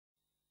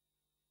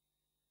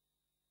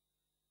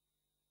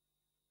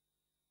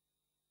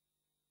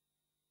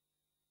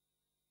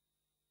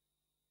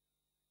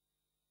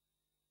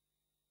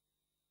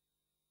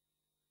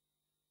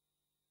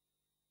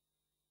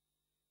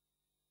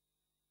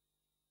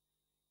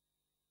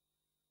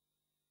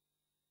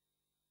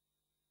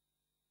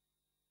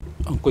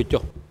앉고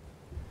있죠.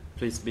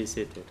 Please be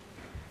seated.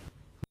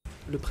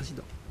 Le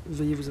président,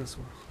 veuillez vous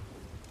asseoir.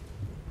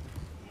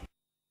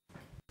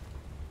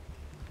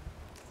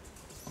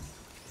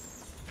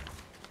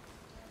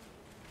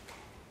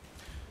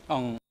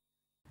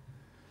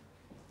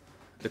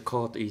 The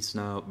court is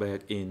now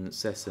back in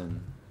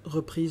session.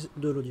 Reprise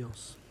de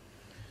l'audience.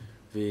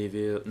 We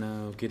will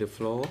now give the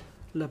floor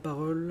La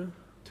parole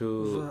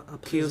to va à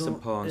Khieu présent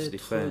Samphan's être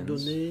defense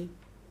donnée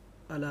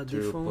à la to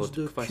défense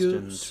put de Khieu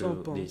question to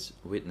Samphan, this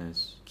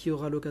witness. qui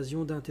aura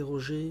l'occasion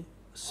d'interroger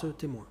ce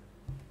témoin.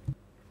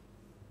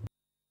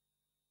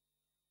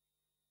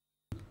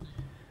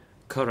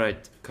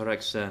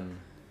 Correction.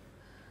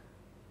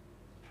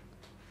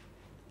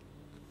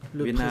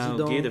 Le We now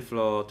président give the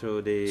floor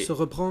to the se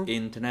reprend.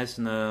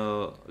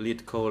 international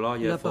lead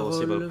co-lawyer La for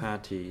civil parole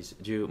parties.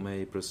 You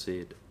may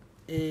proceed.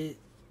 Est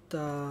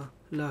à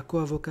la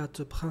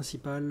co-avocate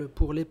principale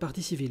pour les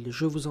parties civiles.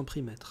 Je vous en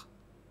prie, maître.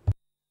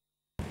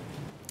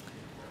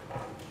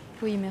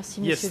 Oui, merci,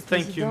 Monsieur Yes, le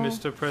thank you,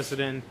 Président. Mr.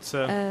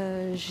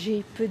 President.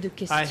 J'ai peu de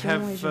questions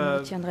have, et je ne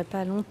retiendrai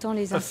pas longtemps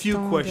les A few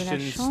instants de la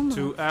questions Chambre.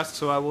 to ask,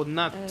 so I will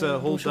not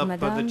hold Bonjour, up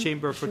Madame. the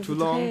chamber for Je too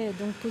long. voudrais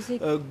donc poser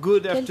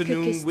Good quelques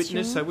afternoon, questions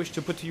witness. I wish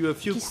to put to you a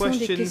few qui sont des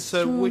questions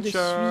questions which de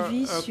are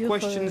suivi sur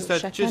questions that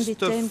chacun des just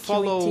thèmes qui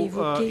ont été follow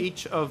évoqués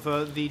each of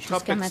the jusqu'à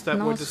topics that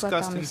were maintenant, soit par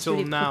discussed messieurs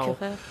until les now,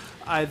 procureurs,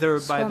 either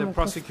soit by the mon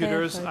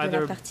prosecutors, confrère de la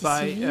either partie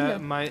by civile.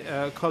 my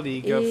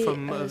colleague et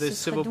from ce the sera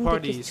civil donc des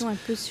parties. questions un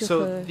peu sur,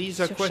 So these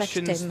are sur chaque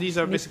questions, thème, these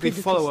are mais peu basically de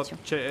follow-up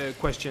questions.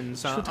 questions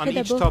Je on voudrais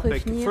each d'abord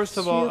topic. revenir First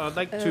of all, sur, I'd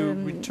like to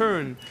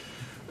return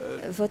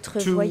votre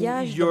to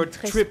voyage your dans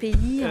 13 trip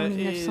pays en in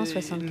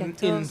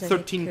 1974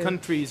 13 avec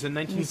countries in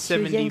Monsieur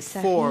 1974 Yang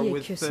Sari et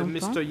with Khieu Samphan.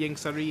 Mr. Yang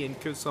Sari and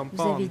Khieu Vous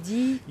Samphan. avez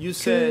dit You que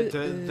said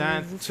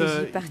that vous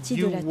faisiez partie de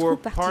you la were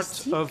troupe part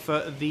artistique. of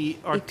the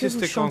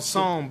artistic chantiez.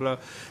 ensemble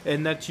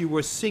and that you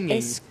were singing.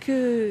 Est-ce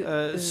que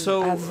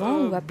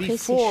avant ou après ces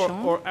before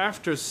chants, or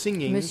after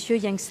singing, Monsieur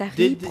Yang Sari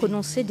did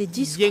prononçait des Yang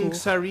discours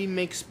Sari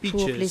make speeches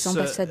pour les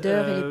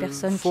ambassadeurs et les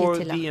personnes qui for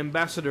étaient là the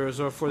ambassadors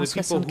or for en the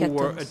people who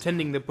were 74?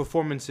 attending the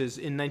performances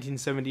in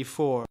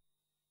 1974?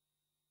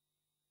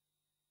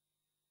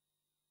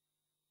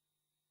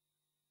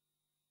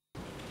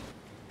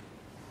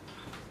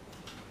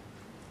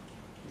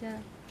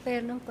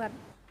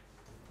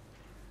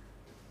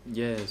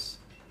 Yes.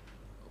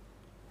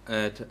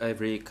 At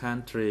every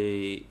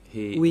country,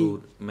 he Oui.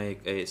 would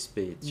make a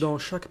speech. Dans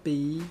chaque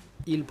pays,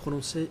 il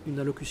prononçait une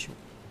allocution.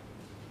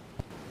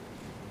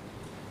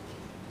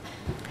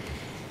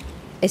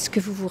 Est-ce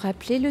que vous vous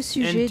rappelez le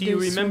sujet do you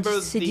de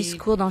remember ces the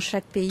discours dans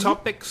chaque pays?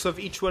 Topics of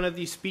each one of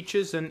these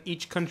speeches and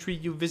each country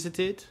you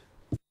visited?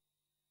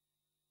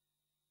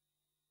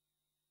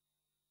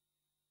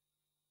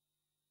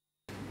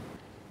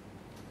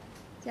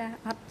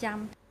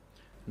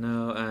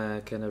 No,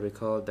 I cannot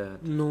recall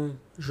that. Non,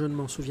 je ne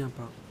m'en souviens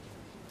pas.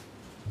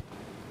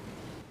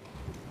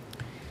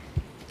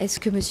 Est-ce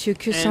que Monsieur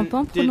Khieu And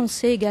Samphan did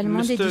prononçait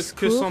également des Mr. Khieu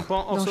discours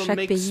Samphan dans also chaque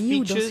make pays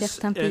ou dans speeches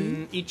certains pays?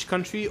 in each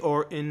country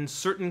or in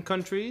certain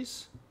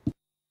countries?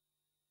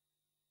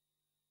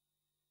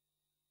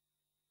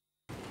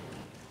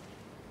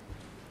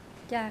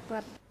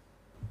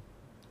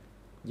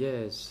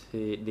 Yes,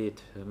 he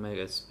did make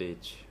a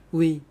speech.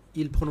 Oui,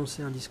 il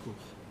prononçait un discours.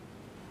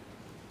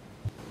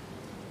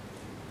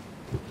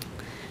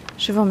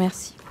 Je vous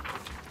remercie.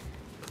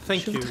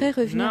 Thank Je you. voudrais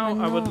revenir Now I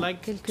would maintenant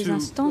like quelques to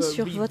instants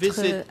sur votre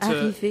revisit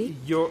arrivée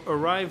your à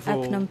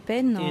arrival Phnom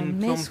Penh en in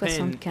mai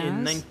Phnom Penh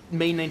in 75.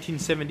 May Êtes-vous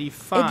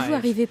 1975.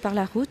 arrivé par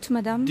la route,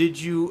 madame? Did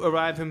you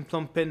arrive in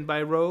Phnom Penh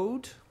by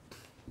road?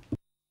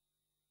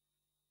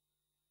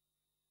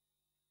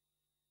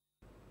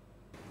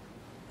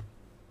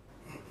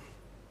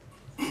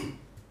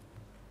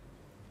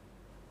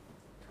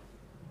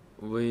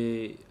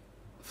 We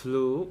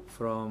flew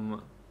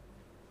from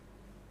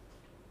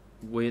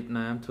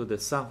Vietnam to the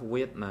South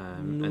Vietnam,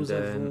 and Nous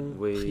then avons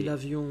pris we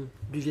l'avion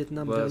du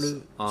Vietnam vers was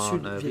le on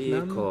sud a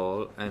Vietnam.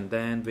 vehicle, and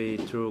then we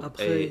took a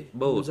Après,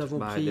 boat nous avons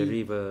by pris the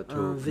river un to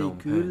Phnom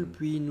véhicule, Penh.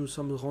 puis nous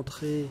sommes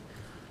rentrés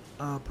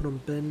à Phnom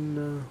Penh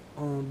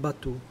en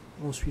bateau,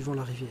 en suivant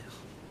la rivière.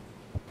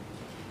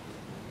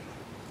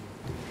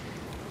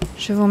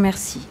 Je vous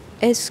remercie.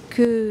 Est-ce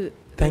que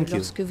Thank you.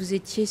 lorsque vous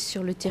étiez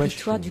sur le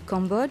territoire Question. du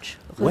Cambodge,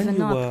 When you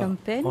revenant à were Phnom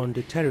Penh, on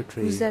the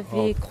territory vous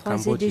avez of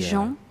croisé des Cambodia,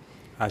 gens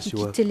as qui you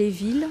were quittaient les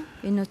villes,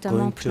 et notamment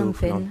going Phnom to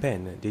Phnom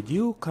Penh? Penh, did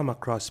you come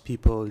across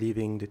people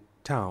leaving the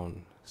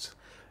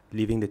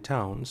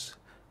towns,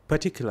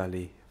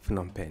 particularly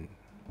Phnom Penh?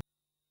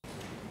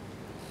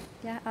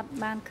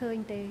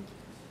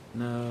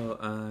 No,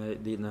 I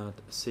did not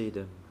see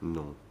them.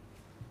 Non,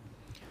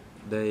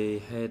 They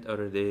had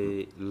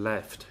already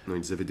left. non,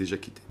 ils avaient déjà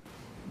quitté.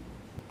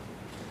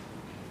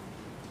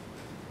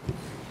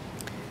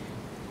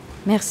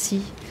 Merci.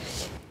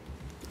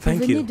 Vous Thank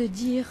venez you. de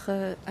dire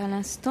à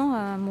l'instant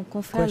à mon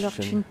confrère Lord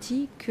Question.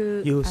 Chunti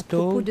que, You à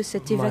propos told de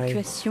cette my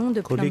évacuation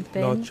de Phnom Colleague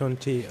Lord Penh,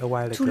 Chonti a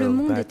while tout le ago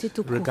monde that était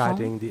au courant.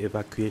 regarding the les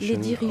evacuation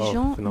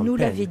dirigeants of Phnom nous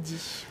Penh, l'avaient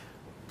dit.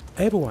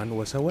 everyone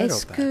was aware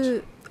Est-ce of that.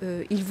 que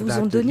ils vous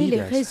that ont the donné les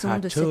leaders raisons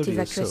had de told cette you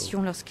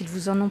évacuation lorsqu'ils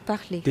vous en ont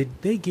parlé? Did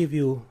they give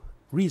you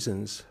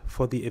reasons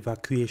for the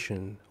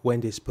evacuation when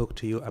they spoke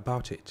to you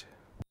about it?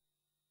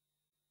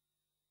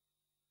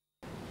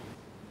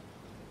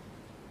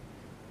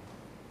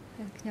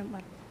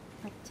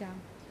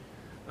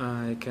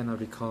 I cannot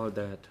recall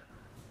that.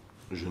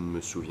 Je ne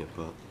me souviens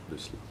pas de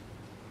cela.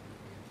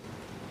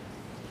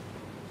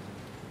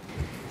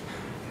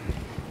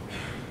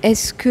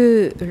 Est-ce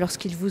que,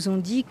 lorsqu'ils vous ont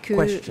dit que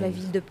Question. la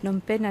ville de Phnom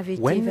Penh avait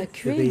été When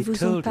évacuée, they ils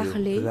vous ont told you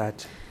parlé that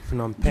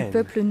Phnom du Penh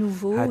peuple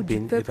nouveau had ou du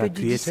been peuple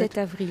du evacuated, 17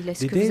 avril? Est-ce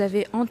did que vous they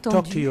avez talk to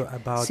entendu you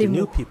about ces the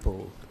new mots?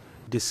 people,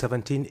 the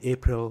 17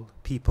 April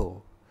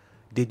people?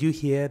 Did you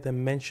hear them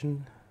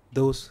mention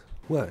those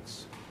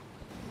words?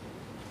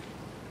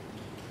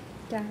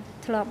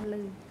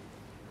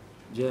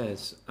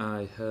 Yes,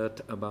 I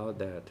heard about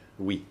that.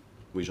 Oui,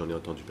 oui, j'en ai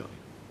entendu parler.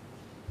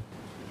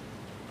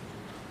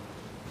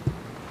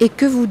 Et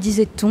que vous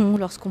disait-on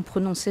lorsqu'on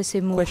prononçait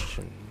ces mots?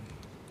 Question.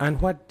 And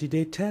what did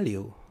they tell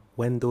you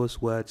when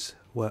those words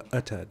were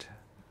uttered?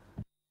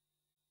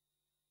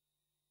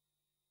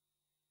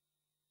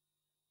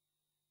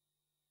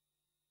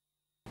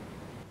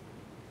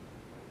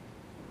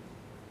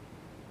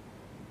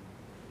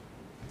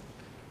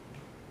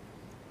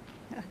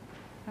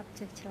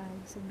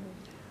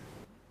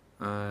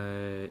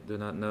 I do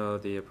not know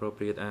the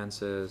appropriate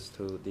answers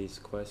to these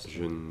Je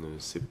questions. ne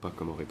sais pas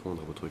comment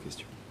répondre à votre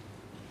question.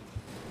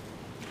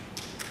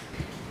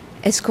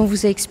 Est-ce qu'on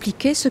vous a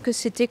expliqué ce que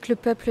c'était que le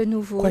peuple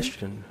nouveau?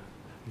 Question.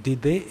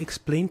 Did they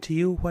explain to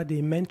you what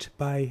they meant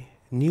by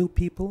new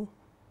people?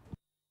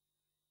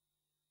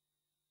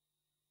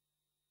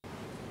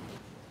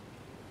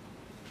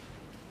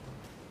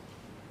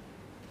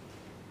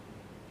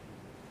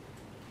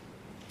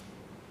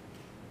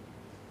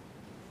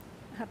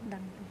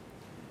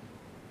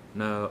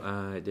 No,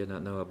 I did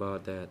not know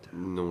about that.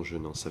 Non, je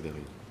n'en savais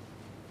rien.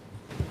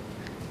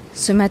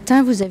 Ce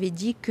matin, vous avez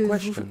dit que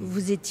Question.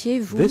 vous étiez,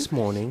 vous, This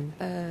morning,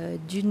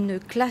 d'une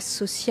classe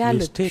sociale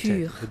you stated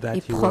pure that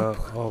et you were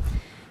propre. of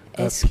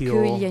a Est-ce qu'il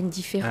pure y a une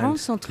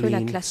différence and entre la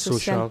clean classe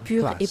sociale social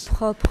pure et class.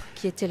 propre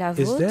qui était la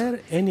Is vôtre there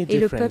any et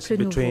le difference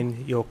peuple nouveau?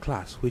 between your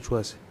class, which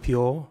was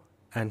pure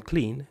and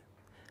clean,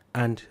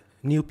 and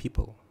new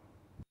people?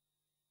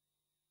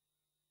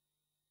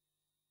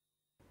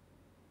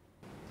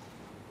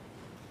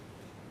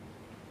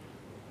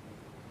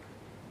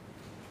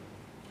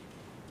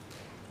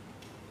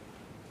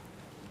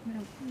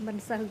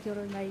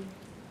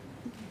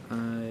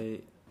 I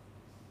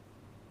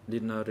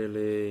did not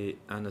really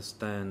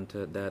understand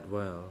that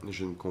well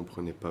Je ne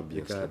comprenais pas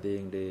bien cela.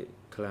 regarding the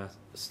class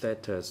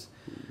status.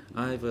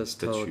 I was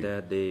Statut told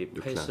that the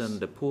de peasant, classe.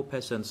 the poor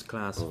peasants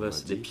class On m'a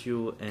was the dit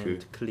pure que and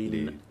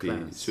clean class.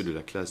 ceux de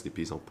la classe des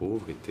paysans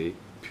pauvres étaient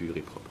purs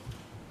et propres.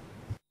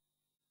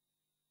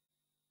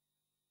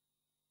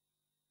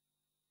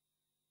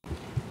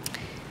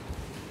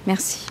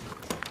 Merci.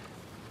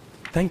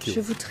 Thank you. Je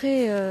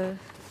voudrais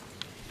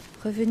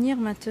revenir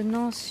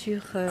maintenant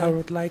sur I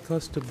would like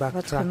us to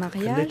backtrack a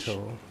mariage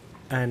little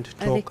and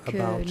avec, talk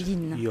about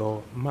Lynn.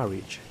 your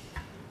marriage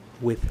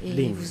with et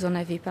Lynn. vous en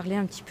avez parlé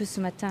un petit peu ce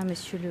matin à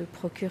monsieur le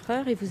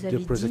procureur et vous The avez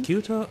dit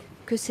prosecutor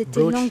que c'était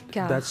broached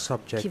Lankar that qui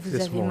subject vous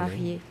this avait morning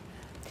marié.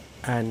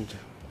 and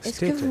Est-ce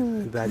que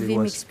vous stated that it pouvez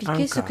was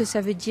m'expliquer ce que Ankar.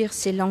 ça veut dire,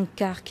 c'est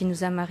Lankar qui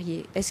nous a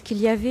mariés? Est-ce qu'il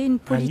y avait une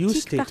And you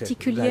politique stated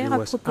particulière that à it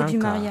was propos du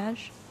Ankar.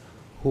 mariage?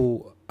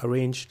 Who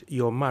arranged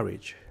your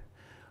marriage.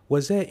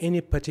 Was there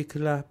any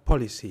particular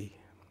policy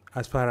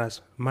as far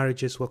as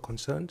marriages were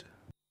concerned?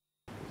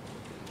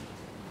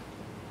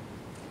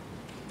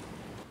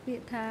 The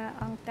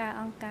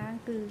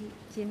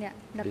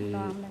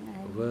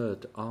The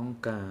word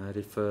Angkar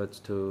refers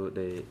to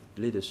the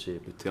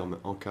leadership. Le terme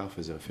Ankar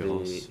faisait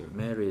référence The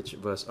marriage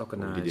was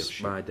organized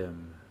leadership. by them.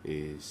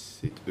 et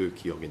c'est eux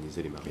qui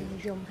organisaient les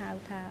mariages.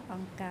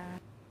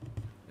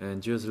 And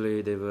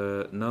usually they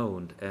were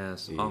known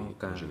as Et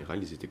Angkar. en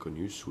général, ils étaient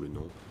connus sous le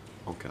nom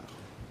Ankar.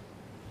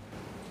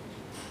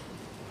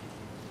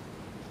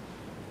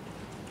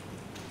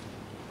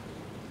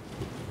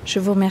 Je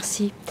vous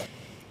remercie.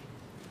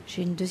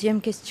 J'ai une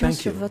deuxième question Thank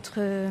sur you. votre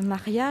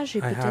mariage et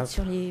I have peut-être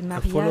sur les A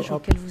mariages follow-up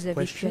auxquels vous avez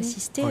pu question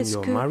assister. on Est-ce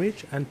your que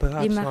marriage and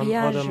perhaps on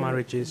mariages other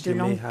marriages de you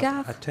may Lankar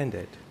have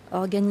attended.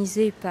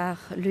 organisés par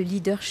le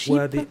leadership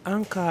Were the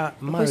Ankar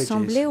marriages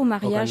ressemblaient aux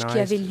mariages qui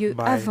avaient lieu organized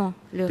by avant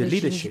le the régime du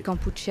leadership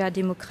Kampuchea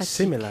démocratique?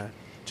 similar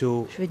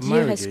to Je veux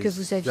dire, est-ce que marriages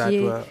vous that aviez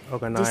were des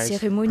organized prior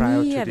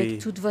cérémonies to avec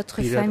the toute votre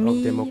period of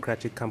famille,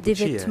 democratic des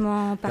Kampuchea?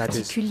 vêtements That is,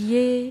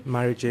 particuliers,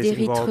 marriages des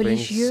rites involving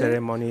religieux,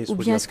 ceremonies ou with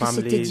bien your est-ce que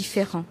c'était families,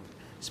 différent?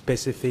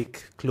 specific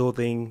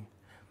clothing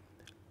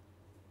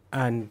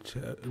and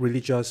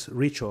religious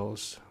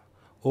rituals,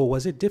 or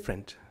was it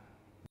different?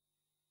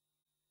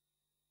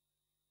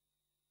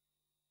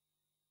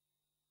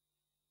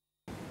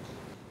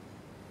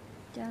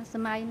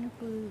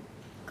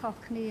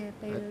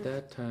 At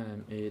that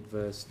time, it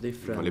was À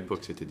different. l'époque,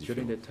 c'était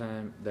During différent. the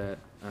time that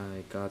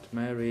I got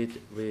married,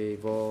 we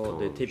wore Quand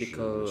the je me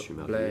typical suis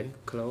marié, black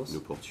clothes, nous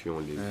portions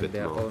les and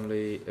there are vêtements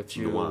only a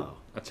few noirs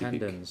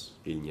typiques attendants.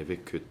 et il n'y avait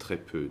que très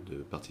peu de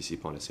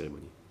participants à la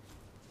cérémonie.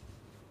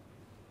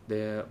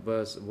 There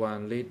was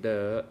one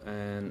leader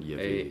and Il y a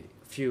avait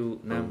few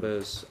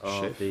numbers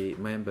of chef. the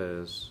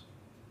members.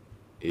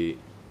 Et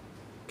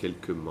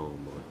quelques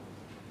membres.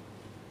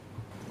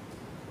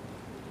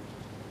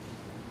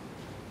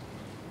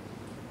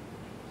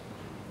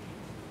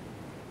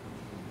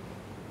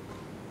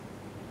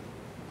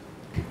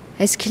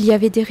 Est-ce qu'il y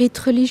avait des rites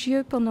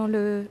religieux pendant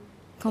le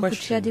Kampuchea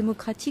Question.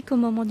 démocratique au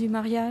moment du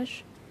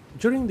mariage?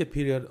 During the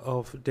period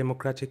of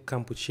democratic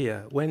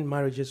Kampuchea, when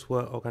marriages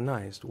were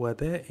organized, were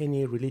there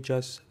any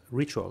religious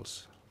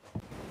rituals?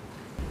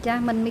 No,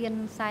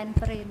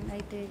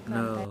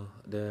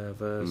 there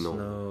was Non,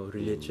 no il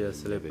religious n'y avait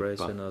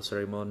celebration pas or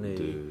ceremony.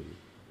 De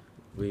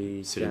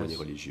We cérémonie just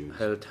religieuse.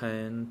 held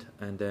hand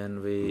and then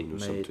we Nous nous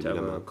sommes made tenus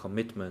la our main.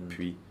 commitment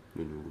Puis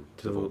nous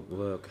to avons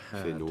work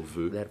fait hard. nos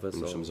vœux, That was nous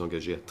nous all. sommes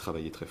engagés à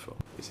travailler très fort.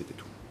 Et c'était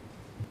tout.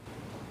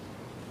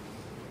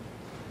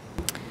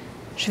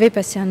 Je vais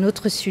passer à un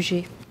autre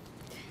sujet.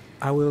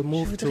 I will Je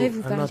move to voudrais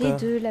vous parler another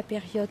de la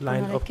période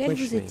line pendant of laquelle vous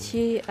questioning.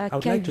 étiez à I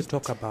would like to K8.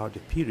 talk about the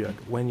period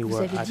when you Vous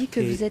were avez at dit que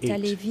vous êtes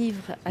allé K8.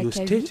 vivre à You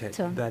stated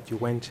K8 that you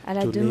went à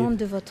la to demande live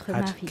de votre at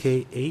mari.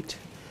 K8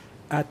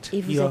 at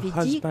Et vous your avez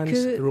dit husband's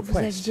que vous request.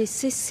 aviez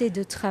cessé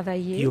de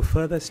travailler You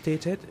further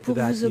stated pour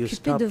that vous you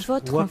occuper de stopped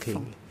votre working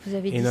enfant. Vous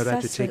avez dit in order ça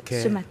to take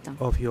ce care matin.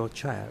 of your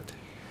child.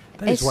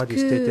 That is Est-ce what you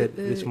que stated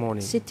this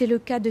morning. c'était le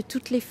cas de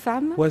toutes les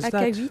femmes Was à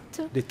that K8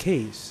 the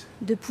case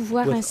de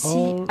pouvoir with ainsi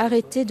all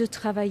arrêter de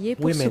travailler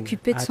pour women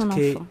s'occuper de at son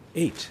enfant?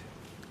 K8?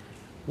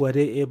 Were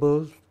they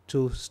able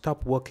to stop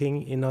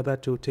working in order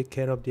to take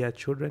care of their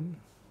children?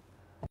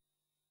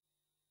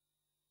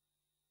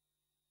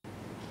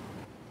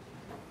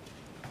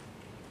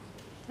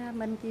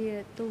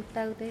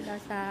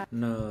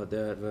 No,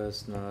 that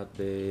was not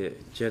the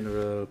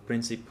general Non,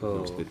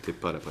 principle. ce n'était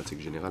pas la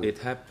pratique générale. It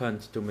happened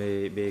to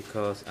me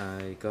because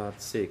I got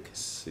sick.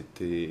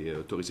 C'était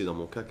autorisé dans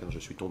mon cas car je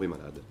suis tombé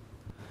malade.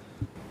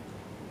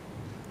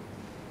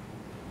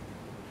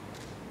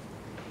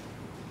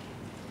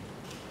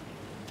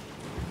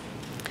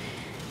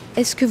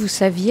 Est-ce que vous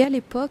saviez à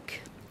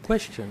l'époque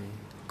Question.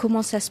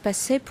 comment ça se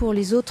passait pour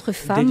les autres Did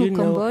femmes you au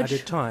know at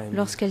Cambodge the time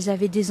lorsqu'elles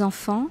avaient des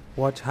enfants?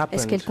 what happened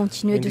Est-ce qu'elles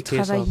continuaient in de the case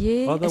of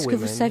travailler? other Est-ce que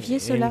vous women saviez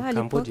cela in à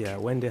l'époque? Cambodia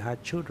when they had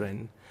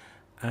children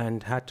and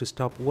had to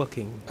stop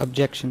working?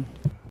 Objection.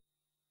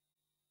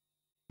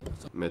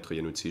 Maître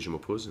Yanoutsi, je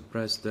m'oppose.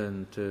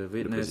 President,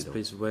 witness, président.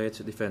 please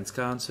wait. Defense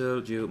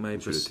counsel, you may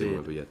Monsieur le témoin,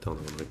 proceed. veuillez attendre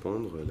avant de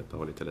répondre. La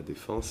parole est à la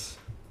défense.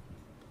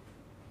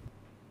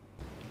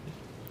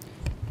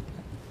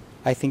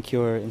 I think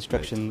your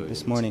instruction Maître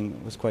this Yanoutsi. morning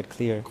was quite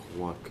clear. Je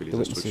crois que les The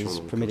witness instructions is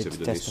que vous permitted avez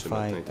to données ce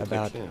matin testify étaient très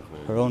about claires.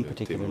 her own Le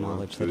particular témoin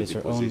knowledge, peut that is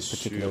her déposer own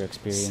particular sur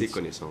experience ses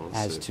connaissances,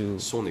 as to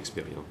son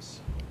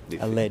expérience, des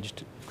faits,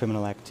 alleged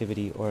criminal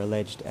activity or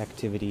alleged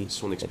activity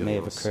son that may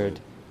have expérience occurred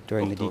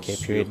during the portant DK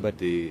sur period, but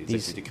des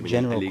these activités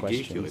criminelles general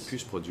alléguées qui auraient pu questions,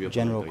 se produire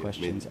pendant general la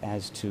période, questions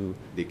as to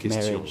des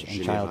questions marriage and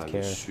générales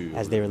childcare sur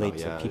as they le relate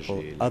to mariage people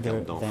et la other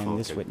garde than d'enfants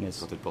this witness,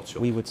 quand elles portent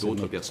sur we would d'autres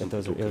submit personnes that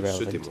those plutôt are que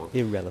ce témoin.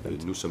 irrelevant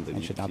Nous sommes and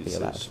d'avis should not que be ce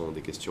allowed. sont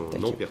des questions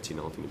Thank non you.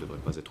 pertinentes et ne devraient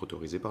pas être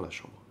autorisées par la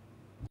Chambre.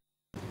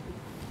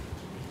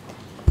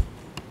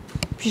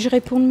 Puis-je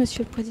répondre,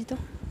 Monsieur le Président?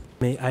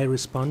 May I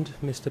respond,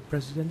 Mr.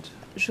 President?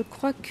 Je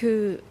crois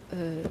que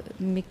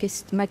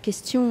ma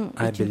question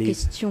I est une believe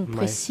question my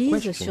précise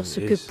question sur ce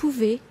que is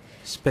pouvait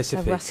Specific.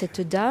 savoir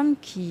cette dame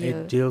qui,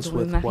 It deals dont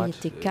le with mari what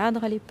était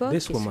cadre à l'époque, et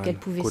This ce woman qu'elle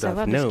pouvait could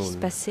savoir have de ce qui known. se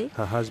passait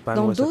Her husband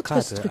dans was a d'autres cadre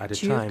at the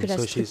structures time, que la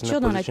so she's in structure a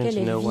dans position laquelle to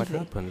elle know what vivait.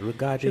 happened. Je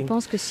Regarding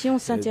pense que si on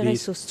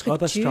s'intéresse aux these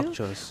other structures,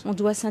 structures on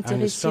doit and the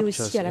s'intéresser aussi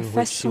structures à la in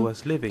which she façon was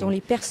living. dont les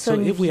So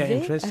personnes if we are vivaient, à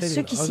interested ce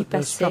in qui s'y other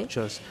passait,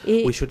 structures,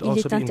 et we should il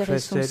also est be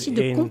intéressant aussi interested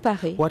de in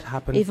comparer what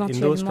happened in those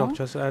éventuellement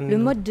structures and le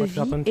mode de what vie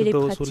happened et to les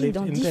those who pratiques lived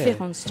dans in there.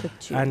 différentes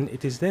structures. And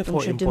it is Donc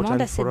therefore je demande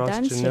important à cette for us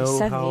dame to si elle know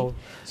savait how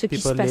ce qui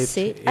se people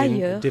passait lived in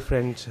ailleurs different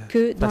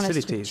que dans la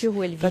facilities. structure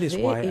où elle That is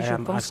vivait, why et I je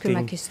am pense que ma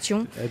asking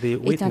question the est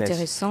witness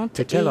intéressante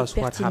to et tell us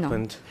what pertinente.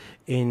 happened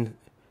in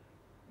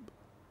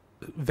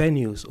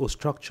venues or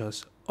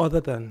structures other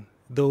than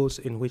those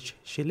in which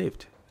she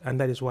lived. And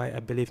that is why I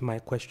believe my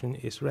question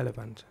is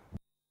relevant.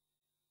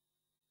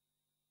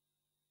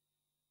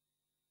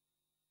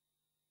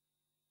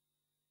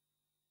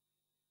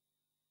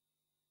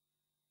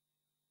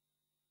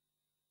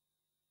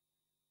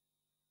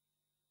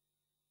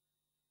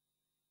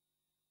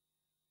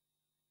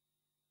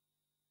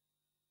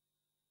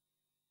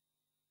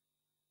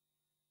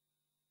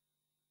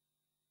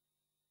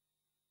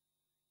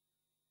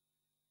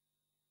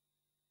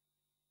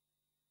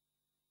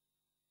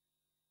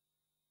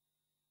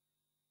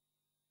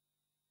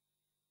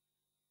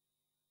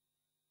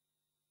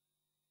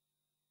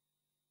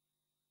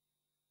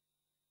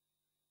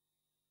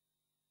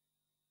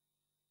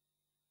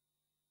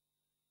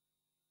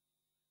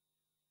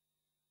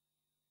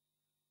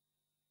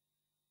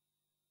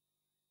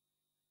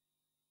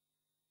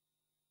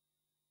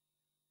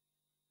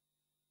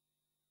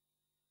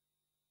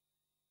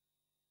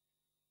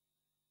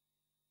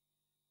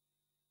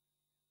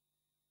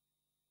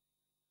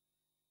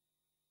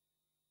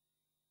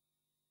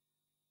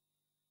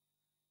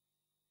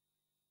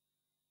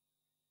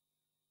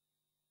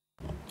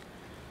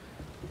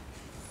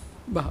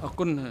 បាទអរ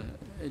គុណ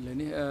ឥឡូវ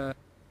នេះ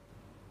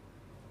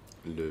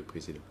Le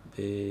président.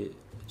 The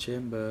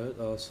chamber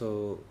also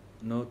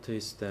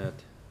noticed that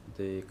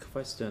the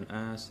question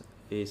asked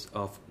is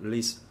of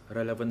least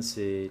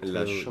relevancy to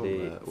La the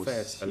Chambre a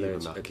facts aussi alleged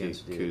remarqué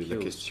against the que la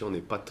accused. question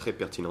n'est pas très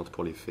pertinente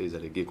pour les faits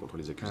allégués contre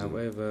les accusés.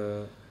 However,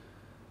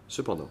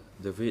 Cependant,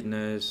 the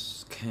witness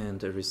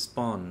can't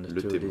respond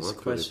Le to témoin this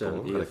peut question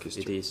répondre à la if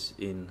question. it is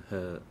in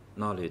her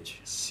knowledge.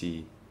 si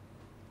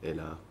elle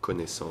a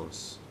connaissance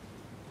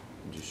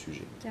du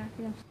sujet.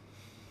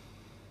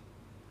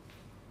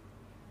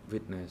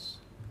 Witness,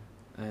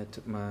 at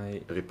my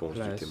Réponse du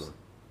place, témoin.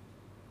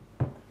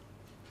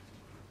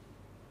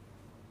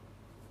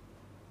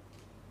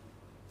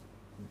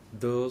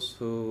 those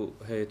who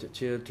had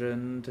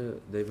children,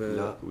 they were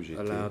Là où j'étais,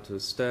 allowed to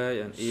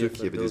stay, and ceux if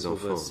qui avaient those des who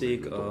were enfants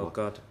sick avaient le or droit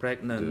got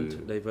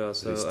pregnant, they were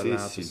also Rester allowed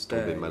to s'ils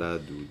tombaient stay.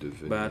 malades ou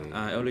devenaient But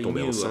I only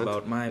tombaient knew enceintes,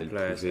 about my elles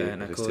place, pouvaient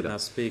and I rester could là. not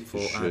speak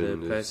for Je other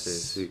ne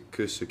places. sais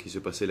que ce qui se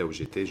passait là où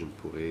j'étais, je ne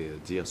pourrais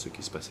dire ce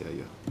qui se passait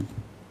ailleurs.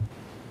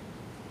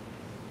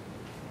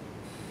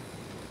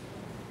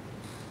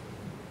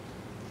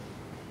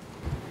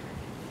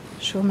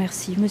 Je vous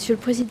remercie. Monsieur le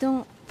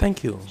Président,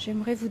 Thank you.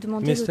 j'aimerais vous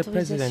demander Mr.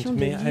 l'autorisation President, de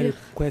may I lire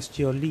request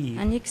your leave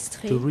un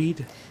extrait to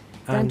read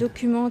d'un an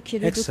document qui est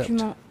le excerpt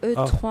document of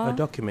a E3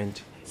 document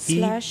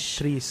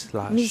slash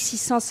E3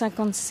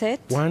 1657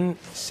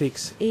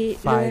 1657 et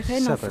le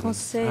RN en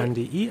français and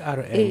the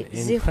ERN est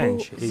in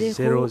French is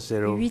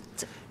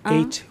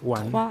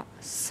 00813503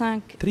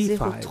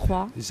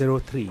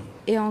 003503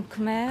 et en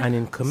Khmer and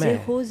in Khmer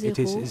it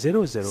is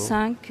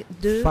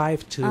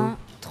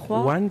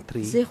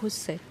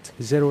 00521307.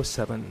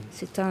 07.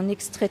 C'est un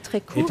extrait très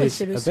court It et is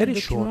c'est le a seul very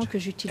document short que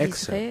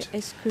j'utiliserai. excerpt.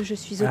 Est-ce que je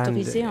suis And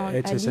autorisée à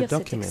it is a lire cet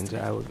document extrait?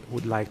 I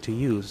would like to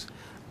use.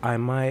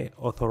 Am I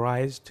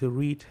authorized to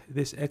read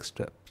this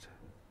extract?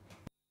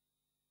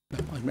 អ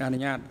រអនុ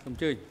ញ្ញាតសូមអ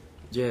ញ្ជើញ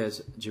Yes,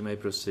 you may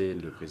proceed.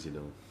 Le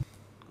président,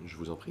 je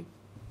vous en prie.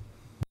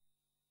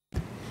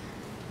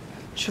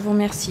 Je vous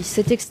remercie.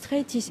 Cet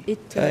extrait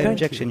est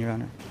Objection, Your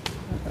Honor.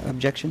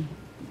 Objection.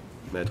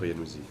 Maître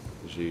Yanouzi,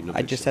 j'ai une I just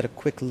objection. had a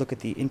quick look at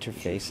the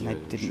interface and I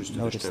didn't Juste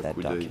notice jeter un that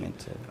coup d'œil document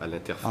à on the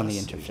l'interface. Je n'ai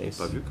interface.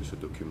 pas vu que ce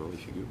document y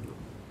figure. Non.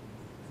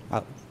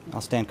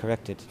 I'll stand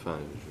corrected Enfin,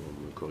 on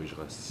me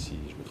corrigera si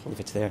je me trompe, if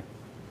it's there.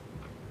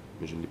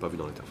 mais je ne l'ai pas vu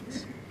dans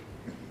l'interface.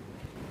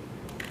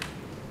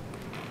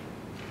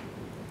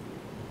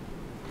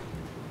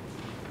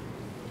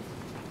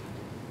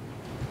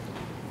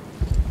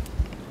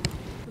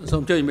សូ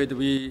មអញ្ជើញមេធា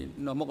វី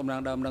នៅមុខតំណាង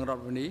ដើមនឹងរដ្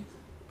ឋវិន័យ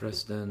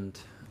President,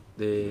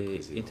 the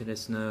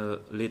international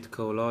lead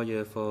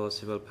co-lawyer for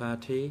civil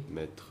party.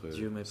 Maître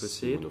You may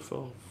proceed.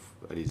 Simonofort,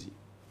 allez-y.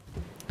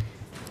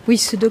 Oui,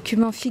 ce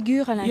document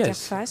figure à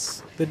l'interface.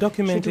 The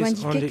document Je dois is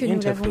on indiquer the que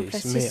nous l'avons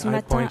interface. placé May ce I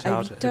matin point à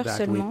out 8 heures that we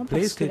seulement parce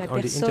placed que it la on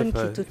the personne qui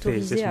est interface this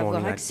autorisée à avoir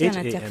morning at accès à 8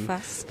 a.m.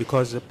 l'interface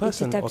because the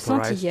person était absente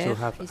authorized hier. to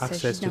have Il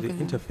access s'agit to the d'un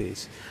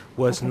interface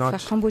was confrère not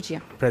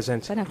cambodgien,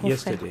 present pas d'un confrère,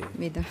 yesterday.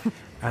 mais d'un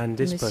And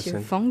this monsieur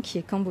person Fang qui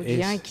est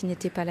cambodien is et qui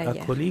n'était pas là a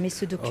hier. colleague Mais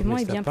ce of document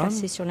est Mr. bien Pham,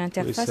 placé sur who is a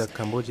l'interface.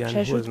 Cambodian who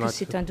J'ajoute was que not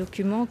c'est un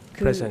document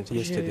que present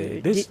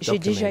yesterday. This j'ai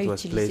déjà document was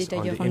utilisé placed on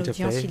d'ailleurs the en audience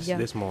il y interface a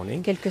this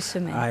morning. quelques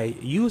semaines. I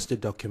used the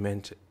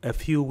document a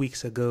few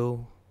weeks ago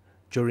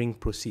during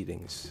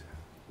proceedings.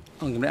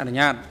 អង្គជំនះអនុញ្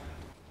ញាត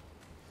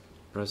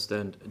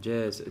President,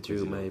 yes, you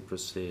Président. may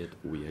proceed.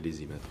 Oui,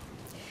 allez-y, maître.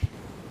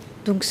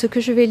 Donc ce que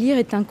je vais lire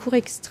est un court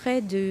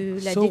extrait de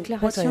la So what I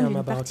déclaration am d'une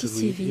about partie to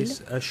read civile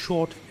is a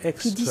short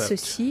qui dit extract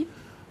ceci.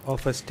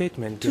 of a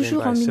statement given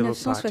Toujours by en a civil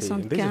party. And this is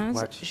 1975,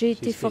 what j'ai she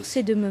été says.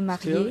 forcée de me Still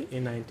marier.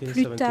 in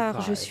Plus tard,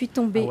 je 1975, suis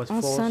tombée I was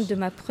enceinte de forced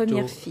ma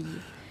première to, fille.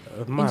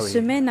 marry,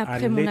 semaine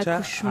après and mon later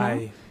accouchement,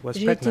 I was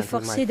j'ai pregnant été with my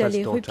forcée first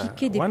d'aller daughter.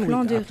 repiquer des 1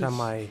 plants week de after riz,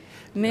 my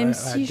même I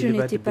si je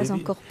delivered n'étais the pas baby,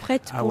 encore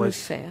prête I pour le was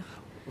faire.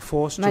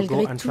 forced to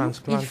Malgré go and tout,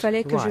 transplant il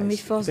fallait que je rice,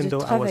 m'efforce even de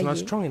though I was not travailler.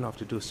 strong enough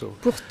to do so.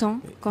 Pourtant,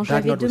 quand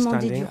That j'avais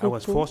demandé du notwithstanding, I was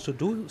repos, forced to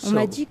do on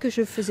m'a so. dit que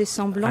je faisais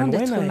semblant And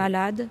d'être when I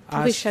malade pour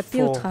asked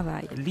échapper au for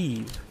travail.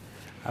 leave,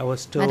 I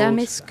was told Madame,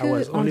 est-ce I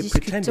was que, en only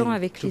discutant pretending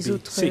avec to les be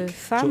autres sick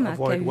femmes, to à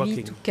avoid K8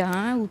 working. ou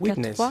K1 ou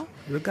Witness K3,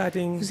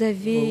 regarding vous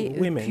avez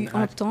women pu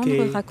at entendre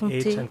K8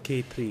 raconter and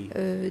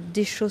K3.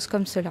 des choses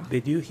comme cela.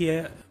 Did you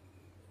hear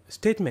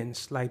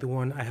statements like the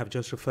one I have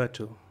just referred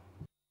to?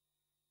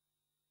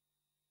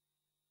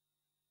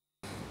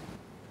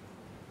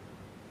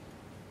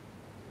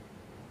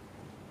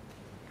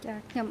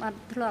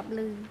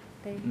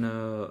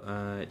 No,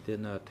 I did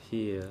not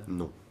hear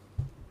Non,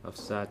 of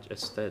such a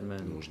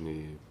statement. non, je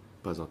n'ai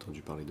pas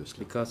entendu parler de cela.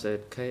 Because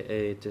at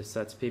K8,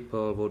 such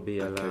people would be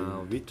À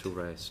allowed K8. to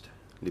rest.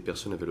 Les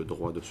personnes avaient le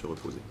droit de se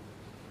reposer.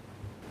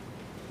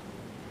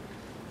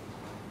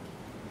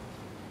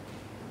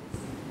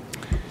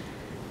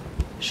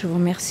 Je vous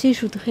remercie.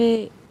 Je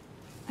voudrais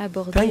Thank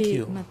aborder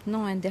you.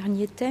 maintenant un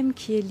dernier thème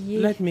qui est lié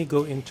Let me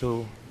go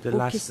into the aux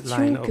last questions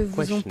line que of que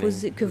vous a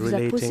posées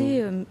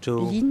questioning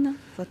relating Lynn,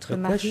 votre the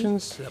mari,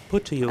 questions put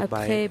to you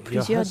après by your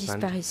plusieurs husband,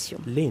 disparitions.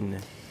 Lynn.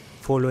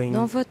 following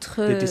Dans votre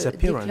the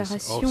disappearance of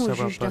déclaration au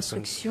several juge persons.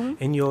 d'instruction,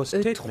 In your E3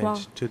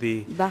 statement to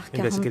the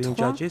investigating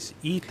 43, judges,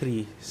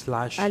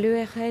 à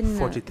l'ERN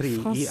E3/43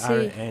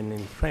 français ERN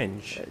in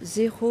French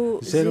 00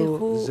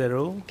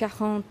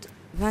 40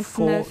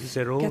 29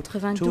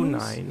 92,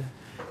 2992,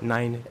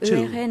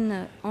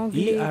 ERN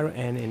anglais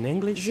ERN in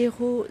English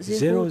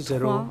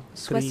 003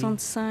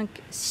 65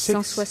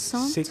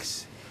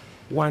 660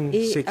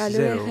 et à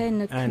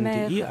l'ERN and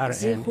Khmer the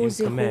ERN in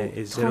Khmer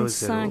is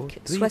 0035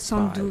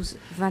 72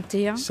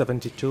 21,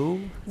 72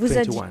 vous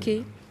 21.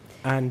 indiquez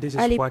And this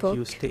à is what you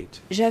l'époque,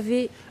 state.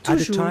 j'avais At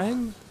the toujours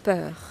time,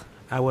 peur.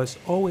 I was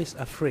always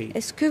afraid.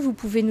 Est-ce que vous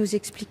pouvez nous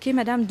expliquer,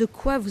 madame, de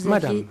quoi vous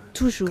aviez Madam,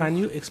 toujours can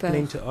you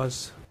explain peur? to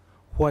us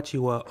what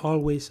you were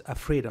always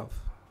afraid of?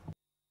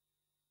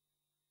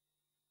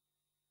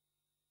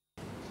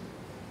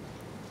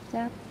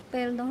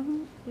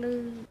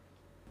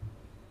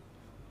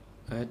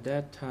 At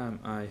that time,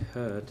 I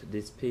heard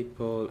these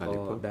people À or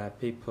l'époque, that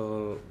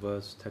people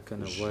was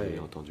taken J'ai away.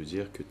 entendu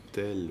dire que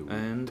telle ou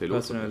And telle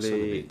autre personne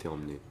personally, avait été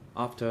emmenée.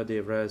 After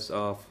the arrest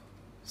of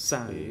Et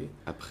Sai,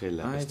 après I was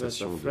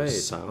l'arrestation de afraid,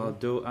 Sam,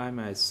 although I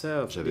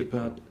myself J'avais did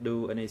peur. not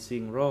do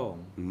anything wrong.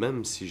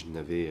 même si je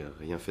n'avais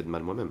rien fait de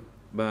mal moi-même.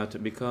 But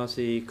because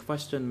he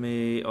questioned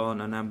me on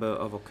a number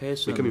of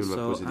occasions, Mais comme il m'a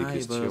so posé des I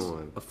questions was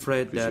à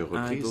afraid that plusieurs I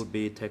reprises, would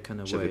be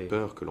taken J'avais away.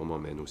 peur que l'on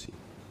m'emmène aussi.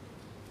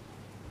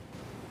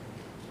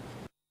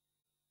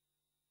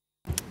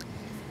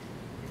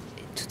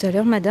 Tout à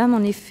l'heure, madame,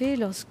 en effet,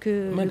 lorsque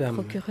le Madam,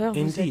 procureur vous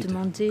a indeed,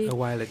 demandé a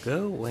while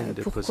ago, when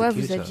the pourquoi vous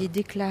prosecutor aviez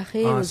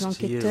déclaré aux asked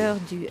enquêteurs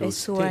you du to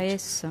SOAS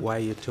state why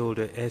you told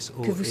the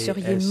que vous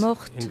seriez SOAS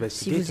morte si vous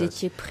investigators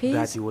étiez that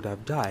prise, you would have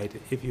died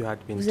if you had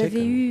been vous avez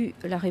taken. eu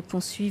la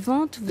réponse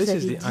suivante. Vous This is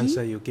avez the dit,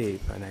 answer you gave,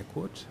 and I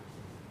quote,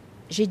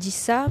 j'ai dit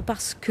ça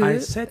parce que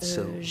I said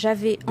so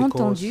j'avais because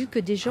entendu que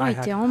des gens I had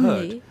étaient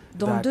emmenés heard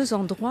dans that deux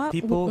endroits où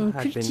people on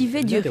had cultivait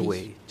been du led riz.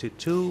 away to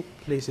two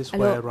places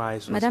Alors, where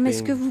rice was madame,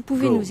 est-ce que being vous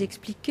pouvez grown. nous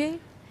expliquer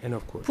End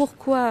of quote.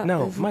 pourquoi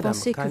Now, vous madam,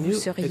 pensez que can vous you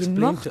seriez explain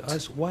morte to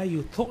us why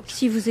you thought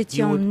si vous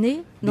étiez you would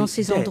emmenée dans be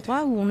ces dead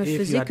endroits où on ne if you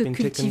faisait had que been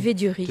taken cultiver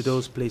du riz? to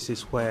those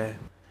places where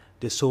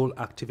the sole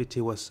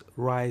activity was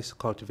rice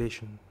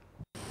cultivation?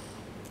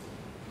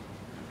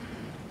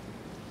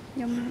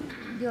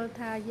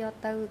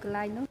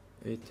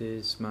 It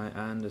is my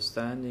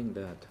understanding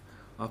that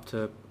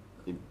after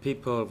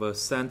people were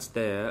sent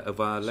there, a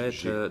while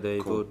later they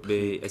would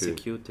be compris que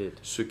executed.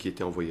 Ceux qui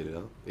étaient envoyés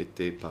là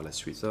étaient par la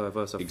suite So I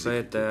was afraid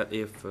exécutés. that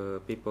if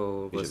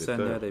people Et were j'avais sent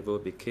peur. there, they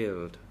would be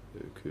killed.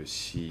 Que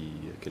si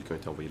quelqu'un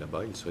était envoyé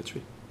là-bas, il serait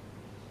tué.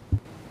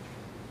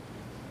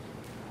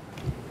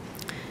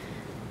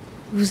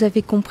 Vous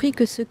avez compris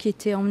que ceux qui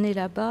étaient emmenés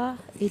là-bas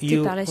étaient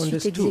You par la suite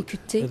understood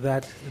exécutés.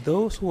 that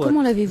those who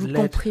Comment were l'avez-vous led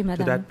compris, to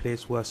madame? that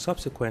place were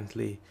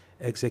subsequently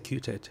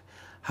executed.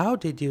 How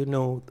did you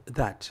know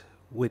that,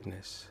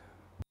 witness?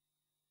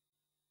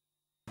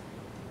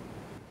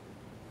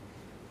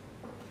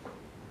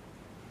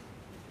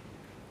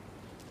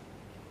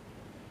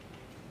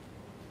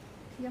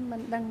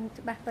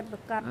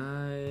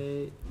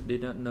 I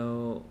did not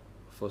know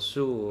for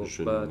sure,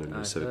 Je but ne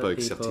le I savais heard pas avec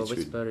people certitude.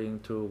 whispering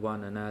to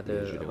one Mais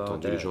another j'ai about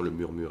entendu les that. gens le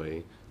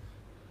murmurer,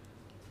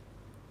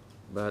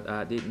 But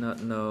I did not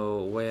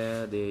know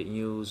where the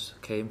news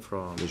came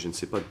from. mais je ne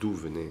sais pas d'où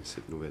venait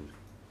cette nouvelle.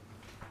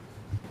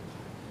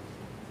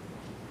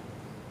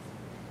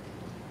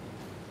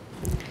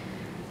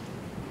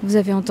 Vous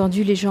avez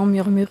entendu les gens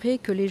murmurer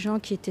que les gens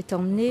qui étaient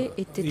emmenés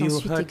étaient You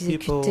ensuite heard exécutés.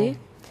 people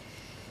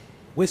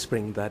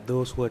whispering that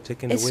those who were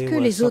taken Est-ce away que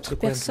were les autres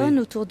subsequently personnes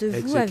autour de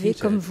vous avaient,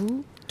 executed. comme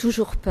vous,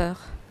 toujours peur?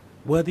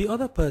 Were the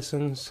other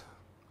persons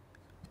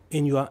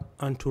in your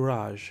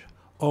entourage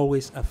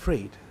always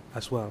afraid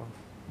as well?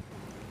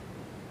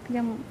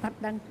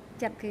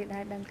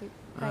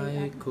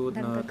 I could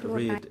not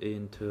read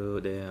into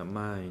their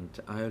mind.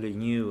 I only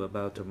knew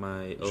about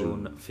my Je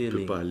own ne peux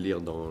feeling. pas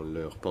lire dans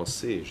leurs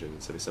pensées, je ne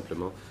savais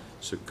simplement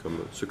ce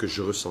que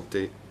je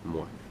ressentais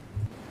moi.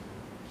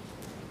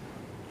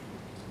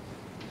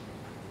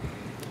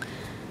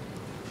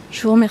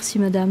 Je vous remercie,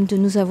 madame, de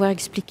nous avoir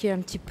expliqué un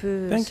petit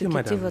peu Thank ce you,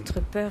 qu'était madame,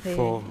 votre peur et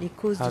for les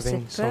causes de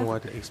having cette peur.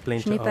 somewhat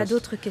explained Je n'ai to pas us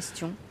d'autres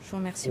questions. Je vous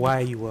remercie. why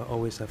you were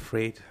always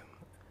afraid.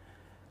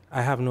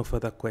 I have no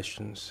further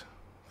questions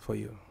for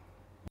you.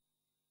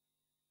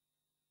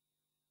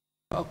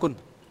 អរគុណ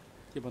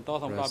ជាបន្ត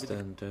សូមការពិ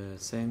President,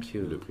 thank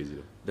you. Le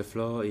président. The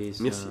floor is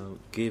Merci. now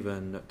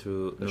given to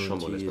La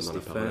Chambre laisse Nunchi's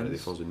maintenant la parole à la defense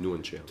défense de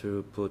Nuon-Chea to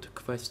put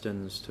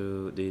questions to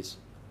this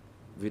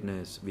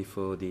witness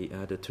before the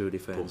other two pour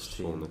defense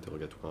son teams.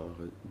 interrogatoire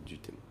du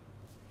témoin,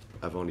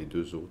 avant les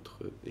deux autres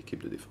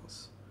équipes de défense.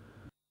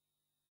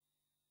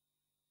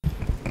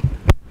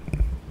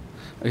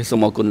 សូ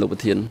មអរគុណលោកប្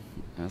រធាន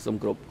សូម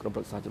គោរពក្រុមប្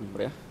រឹក្សាជំនុំជ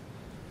ម្រះ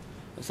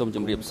សូមជ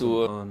ម្រាបសួរ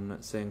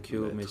Thank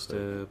you, Maître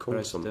Mr.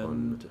 Kongsompon.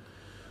 President.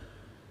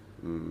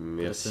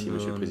 Merci,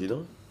 Monsieur le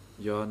Président.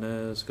 Your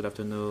Honors, good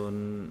afternoon,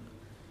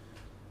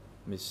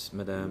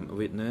 Madam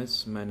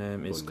Witness, my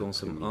name is Bon Kong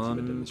Sam après-midi,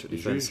 Madame, On, Messieurs les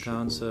Defense juges.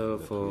 Counsel Bon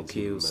for après-midi,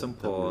 Kyu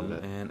Sampon,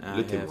 Madame and I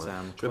le have témoin.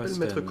 some Je m'appelle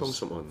Maître Kong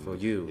questions Som-on for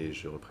you. et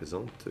je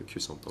représente Kyu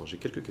Sampon. J'ai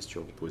quelques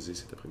questions à vous poser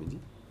cet après-midi.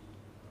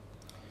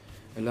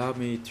 Allow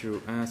me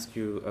to ask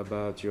you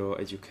about your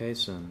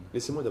education.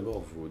 Laissez-moi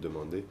d'abord vous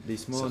demander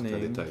This certains morning,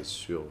 détails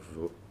sur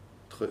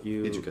votre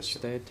you éducation.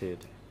 stated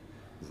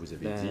Vous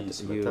avez dit that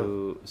ce matin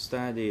you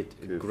studied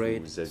que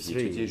grade vous aviez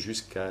étudié 3.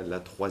 jusqu'à la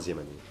 3e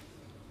année.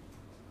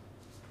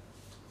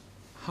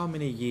 How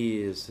many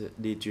years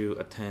did you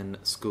attend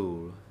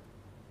school?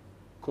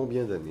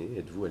 Combien d'années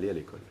êtes-vous allé à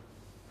l'école?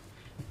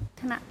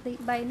 ថ្នាក់ទី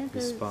3ហ្នឹងគឺ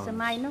Response. ស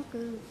ម័យនោះ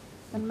គឺ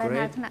មិនមែន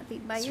ហៅថ្នាក់ទី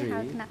3ទេហៅ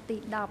Grade ថ្នាក់ទី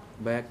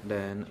10 Back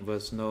then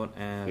was known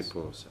as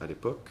Réponse. À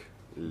l'époque,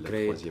 la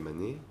Grade 3e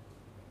année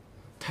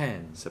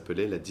 10.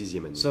 s'appelait la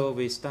 10e année. So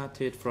we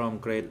started from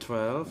grade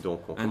 12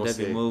 Donc on and then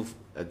we commençait moved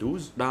à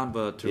 12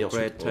 downward et to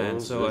grade ensuite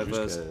 10. So I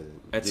was jusqu'à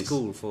at 10.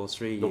 school for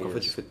 3 Donc en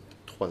fait, j'ai years. fait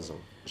 3 ans.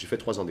 J'ai fait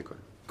 3 ans d'école.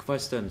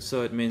 Question.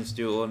 So it means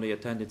you only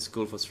attended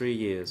school for 3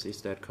 years.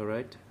 Is that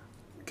correct?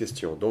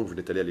 Question. Donc vous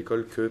n'êtes allé à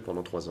l'école que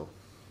pendant 3 ans.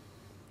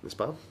 N'est-ce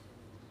pas?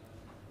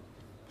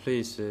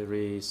 Please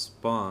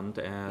respond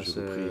as Je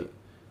vous prie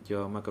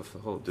your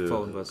microphone de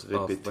was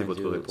off répéter when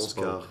votre you réponse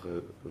spoke. car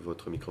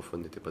votre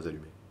microphone n'était pas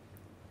allumé.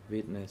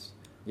 Witness.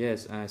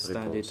 Yes, I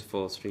studied Réponse.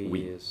 for 3 Oui.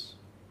 years.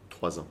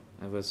 3 ans.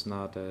 I was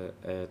not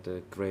at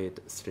grade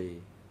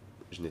 3.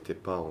 Je n'étais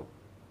pas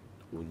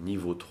au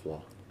niveau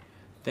 3.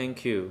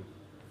 Thank you.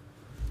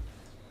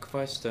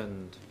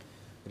 Question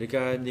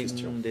regarding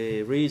Question.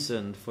 the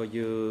reason for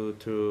you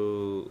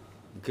to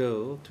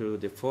go to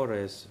the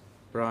forest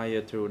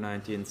prior to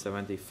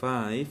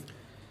 1975.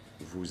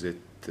 Vous êtes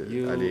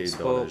You allé dans la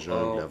spoke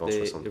jungle of avant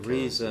the 75.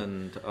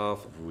 reason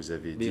of Vous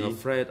avez being dit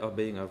afraid of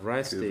being que vous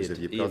arrested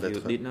aviez peur if you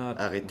d'être did not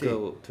arrêté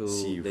go to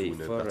si the vous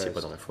ne partiez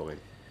pas dans forest. la forêt.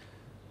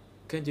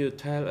 Can you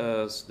tell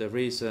us the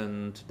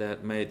reason that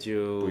made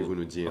Pouvez-vous you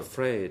nous dire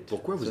afraid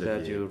pourquoi vous so that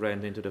aviez you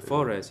ran into the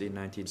forest in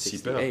si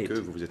peur 1968? que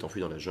vous vous êtes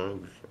enfui dans la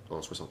jungle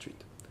en 68?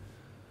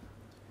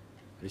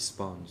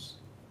 Response.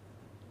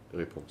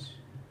 Réponse.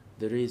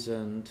 The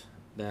reason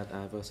that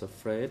I was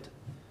afraid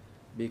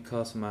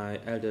because my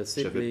elder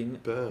sibling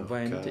peur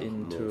went car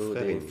into mon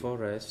frère the aîné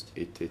forest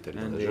était allé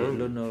dans and la the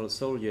jungle lunar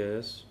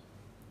soldiers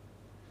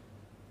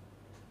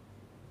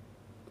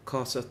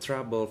caused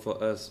trouble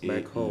for us et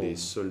back home. les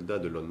soldats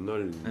de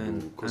l'ONOL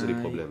nous causaient des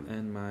problèmes.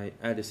 and my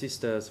elder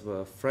sisters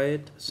were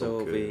afraid, so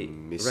Donc we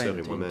mes sœurs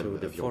et ran moi-même into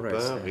the avions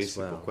forest peur et as c'est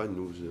well. pourquoi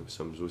nous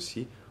sommes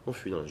aussi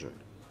enfuis dans la jungle.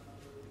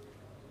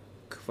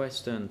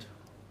 Question.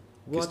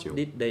 What Question.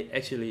 did they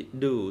actually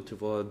do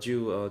toward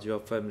you or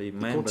your family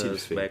qu'ont-ils members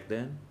fait back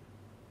then?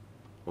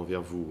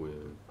 Envers vous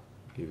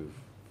et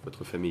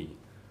votre famille.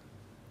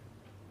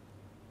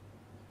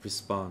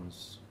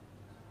 Response.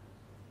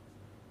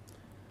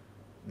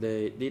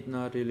 They did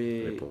not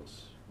really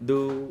Réponse.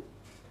 do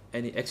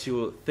any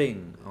actual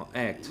thing or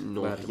act, Ils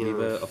n'ont but we rien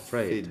were fait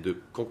afraid. de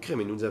concret,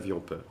 mais nous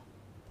avions peur.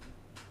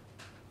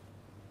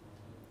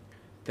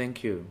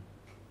 Thank you.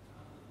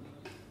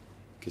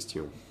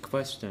 Question.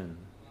 Question.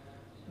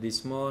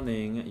 This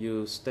morning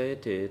you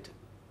stated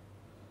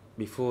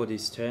before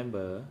this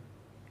chamber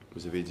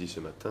Vous avez dit ce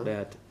matin,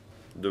 that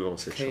devant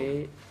cette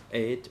chambre,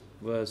 K8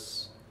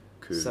 was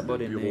que le bureau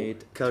subordinate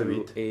to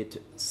K8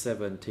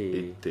 870.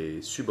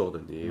 était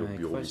subordonné au My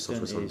bureau question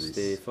is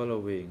the 870.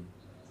 following.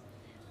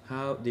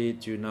 How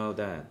did you know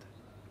that?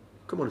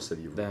 Comment le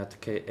saviez-vous? That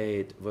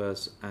K8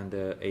 was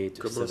under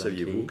Comment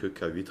saviez-vous 870? que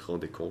K8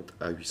 rendait compte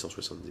à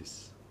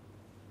 870?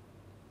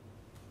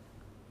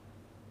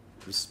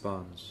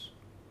 Response.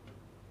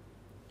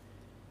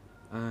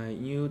 I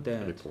knew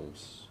that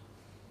Réponse.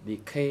 the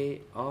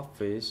K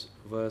office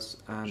was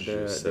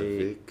under Je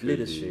savais the que les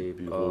leadership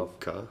bureaux of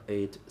K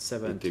étaient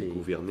 870.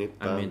 gouvernés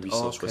par I mean,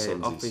 all K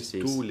 870. offices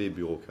Tous les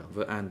bureaux K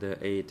were under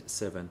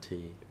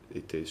 870.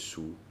 étaient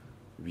sous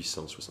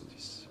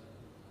 870.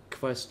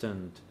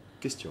 Question.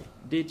 Question.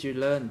 Did you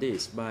learn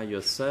this by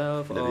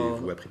yourself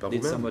L'avez-vous or appris par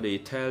did vous-même? somebody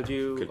tell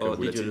you Quelqu'un or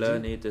vous did you l'a-t-il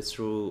learn dit? it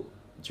through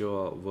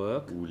your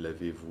work Ou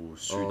l'avez-vous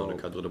su dans le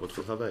cadre de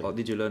votre travail? or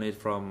did you learn it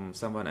from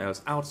someone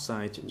else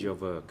outside your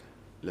work?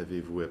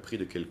 L'avez-vous appris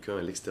de quelqu'un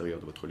à l'extérieur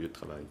de votre lieu de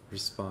travail?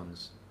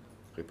 Response.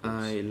 Réponse.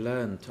 I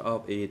learned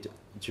of it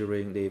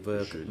during the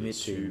work Je l'ai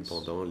su meetings.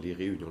 pendant les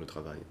réunions de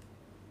travail.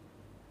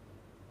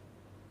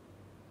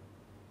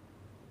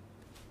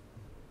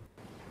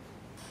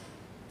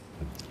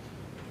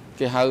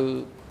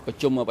 Question.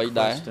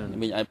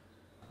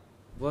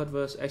 What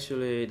was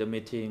actually the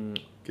meeting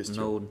Question.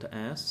 known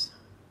as?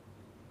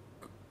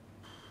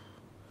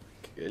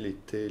 Quel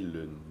était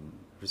le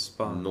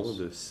Response. nom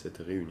de cette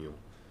réunion?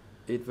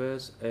 It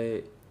was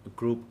a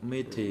group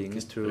meeting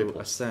to Réponse.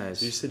 Il assess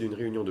s'agissait d'une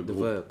réunion de the groupe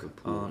work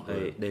pour on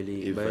a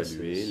daily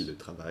évaluer basis. le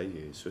travail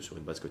et ce sur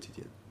une base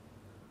quotidienne.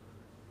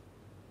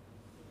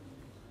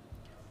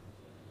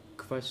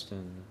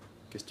 Question.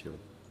 Question.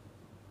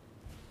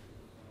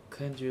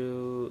 Can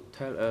you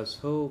tell us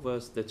who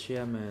was the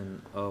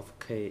chairman of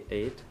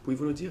K8?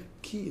 Pouvez-vous nous dire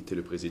qui était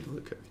le président de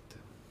K8?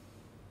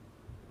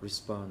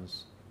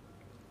 Response.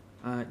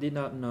 I did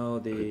not know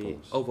the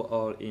Réponse.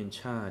 overall in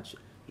charge.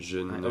 Je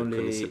I ne only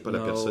connaissais pas la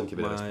personne qui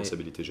avait la know my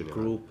responsabilité générale.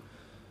 group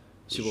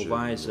Je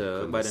supervisor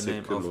ne by the connaissais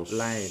name que mon of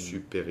Lion.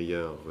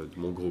 supérieur de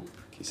mon groupe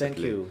qui Thank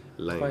s'appelait you.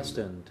 Lion.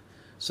 Question.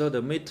 So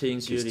the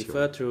meetings you Question.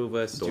 refer to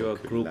was Donc, your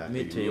group la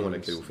réunion à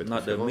laquelle vous meetings, faites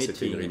not the référence,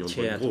 c'était une meeting réunion de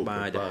chaired groupe,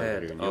 by the pas la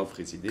head réunion of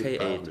présidée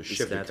par K8. le Is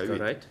chef de that K8.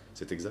 correct?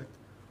 C'est exact?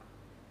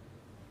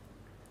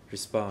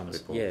 Response.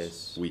 Réponse.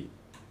 Yes. Oui,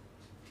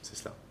 c'est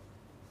cela.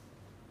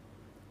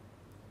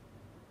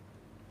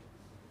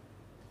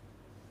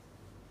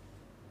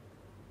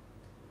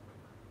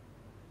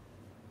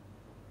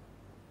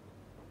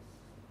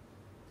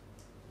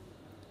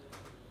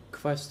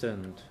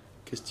 Question.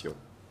 Question.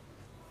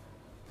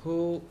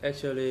 Who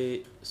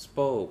actually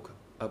spoke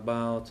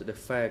about the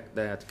fact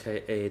that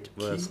K8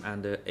 was Qui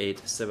under A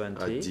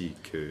 870, dit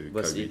que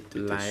Was K8 it était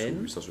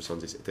Lion? sous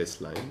 870.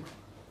 Était-ce Lion?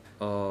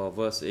 or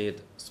was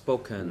it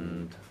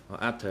spoken or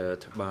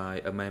uttered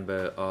by a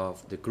member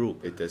of the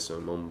group? Était-ce un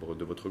membre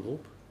de votre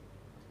groupe?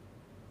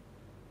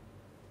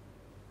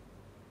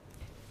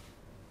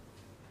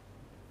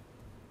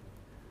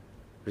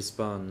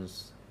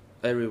 Response.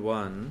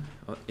 Everyone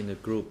in the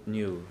group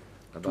knew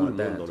Tout le about monde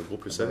that. dans le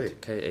groupe le about savait.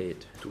 K8.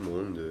 Tout le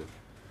monde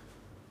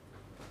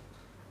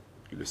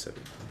le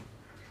savait.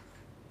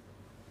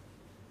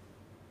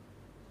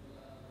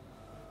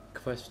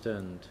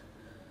 Question.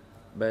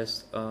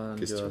 Based on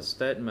Question. your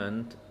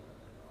statement,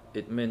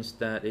 it means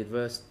that it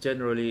was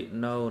generally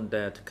known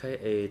that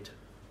K8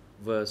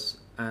 was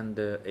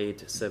under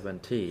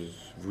 870.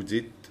 Vous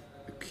dites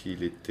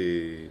qu'il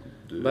était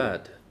de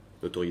But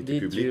notoriété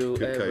did publique you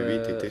que K8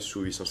 ever était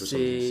sous 870.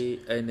 see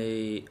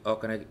any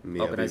Mais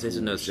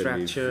organizational avez-vous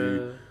jamais structure vu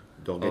or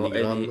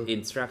d'organigramme, any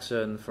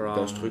instruction from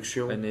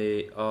d'instruction,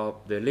 any of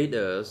the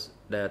leaders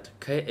that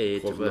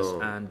K8 was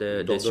provenant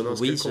under the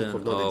d'ordonnance quelconque supervision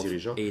provenant of des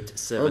dirigeants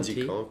 870?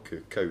 indiquant que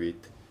K8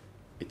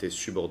 était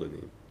subordonné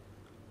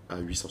à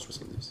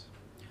 870?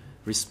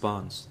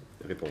 Response.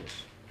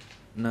 Réponse.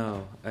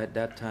 No, at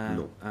that time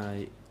Non.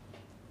 I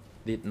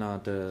did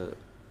not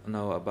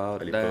know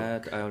about À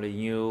l'époque, that. I only Je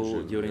knew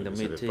ne during the le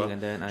savais meeting pas. and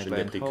then I Je ne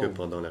l'ai went appris que home.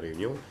 pendant la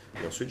réunion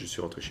et ensuite je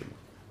suis rentré chez moi.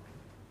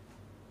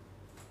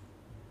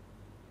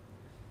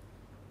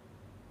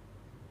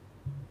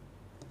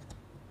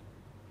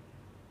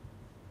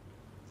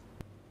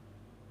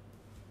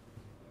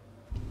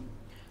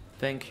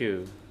 Thank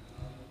you.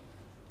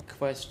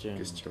 Question.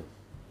 Question.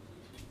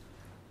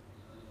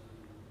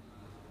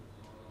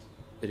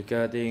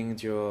 Regarding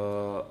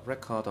your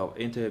record of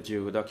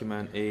interview,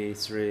 document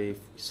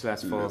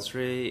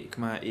A3/43,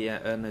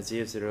 EIN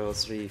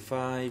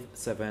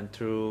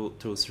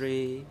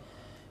 00357223,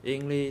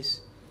 English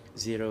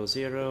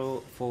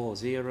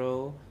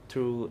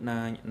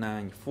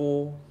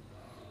 00402994,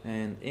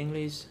 and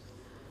English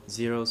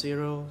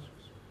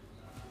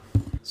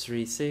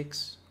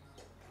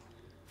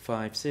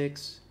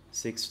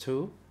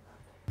 00365662.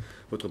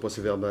 Votre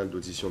procès verbal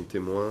d'audition de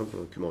témoin,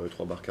 document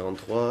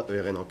E3/43,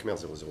 ERN en Khmer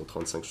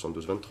 0035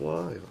 72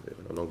 23,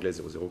 en anglais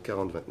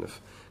 0040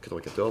 29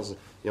 94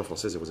 et en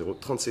français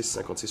 0036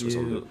 56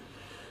 62. You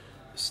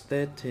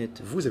stated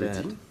Vous avez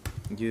that dit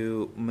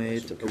you met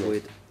document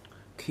with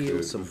Kyo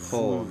que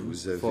Sampon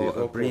vous avez for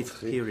a brief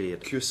rencontré period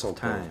Kyo of Sampon.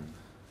 time.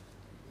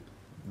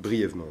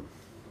 Brièvement.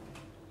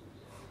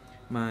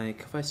 My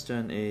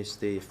question is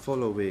the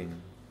following.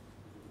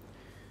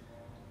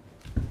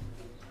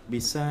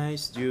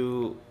 Besides,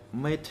 you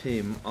met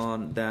him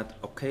on that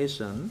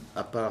occasion,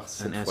 À part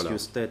cette and as fois-là, you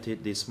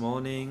stated this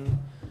morning,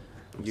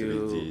 vous avez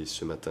you dit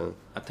ce matin,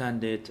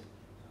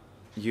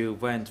 you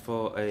went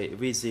for a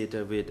visit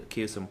with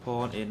Kyo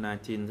Sampon in que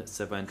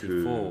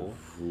 1974.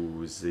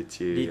 vous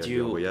étiez Did allé en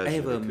you voyage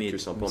ever avec meet Kyo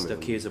Sampon, Mr. mais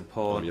Kyo en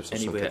Sampon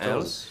anywhere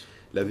 1974. else?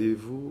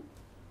 L'avez-vous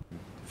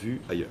vu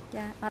ailleurs?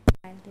 ចាអត់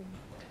ដែរទេ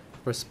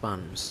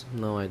Response.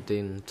 No, I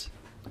didn't.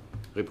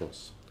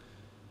 Réponse.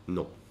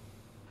 Non.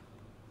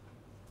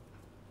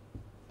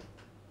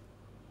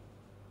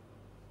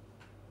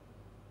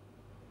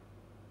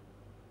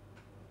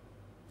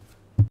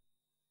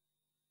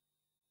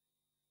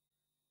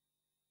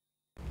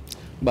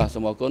 Bah, សូ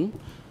មអរគុណ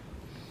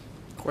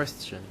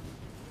Question.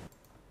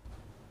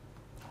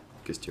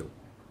 Question.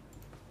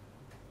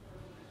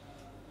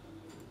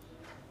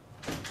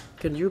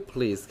 Can you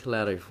please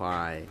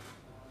clarify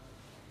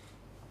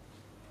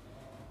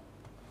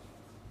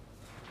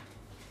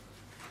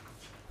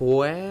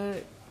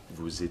where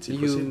Vous est-il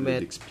you possible met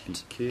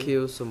d'expliquer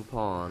Kyo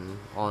Sampon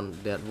on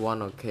that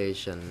one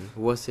occasion?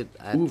 Was it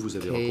at où vous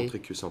avez rencontré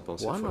Kyo Sampon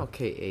cette K1 fois? or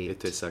K8?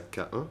 Était-ce à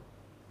K1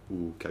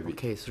 ou K8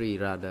 K3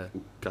 rather.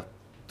 ou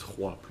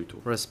K3 plutôt?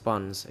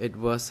 Response. It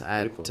was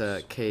at Réponse.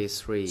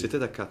 K3.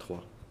 C'était à K3.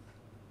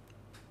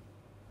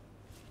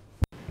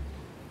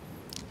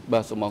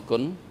 បាទសូមអរគុ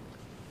ណ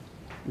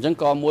អញ្ចឹង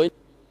ក៏មួយ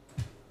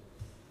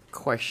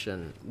Question.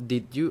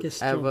 Did you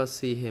Question. ever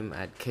see him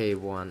at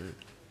K1?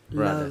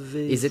 Rather.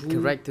 Is it L'avez-vous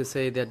correct to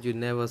say that you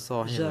never saw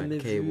him jamais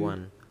at vu K1?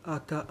 à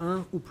K1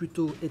 ou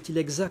plutôt est-il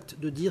exact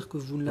de dire que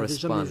vous ne l'avez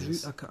jamais vu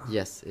à K1?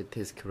 Yes, it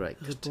is correct.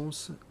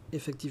 Réponse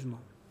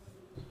effectivement.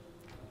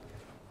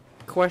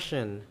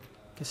 Question.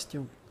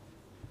 Question.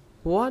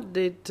 What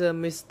did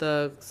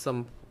Mr.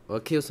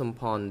 Kyo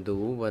Sampon do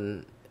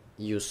when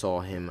you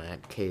saw him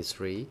at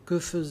K3? Que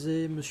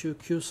faisait Monsieur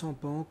Kyo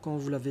Sampan quand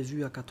vous l'avez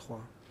vu à K3?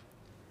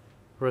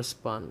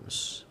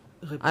 Response.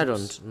 I Réponse.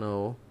 don't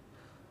know.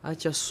 I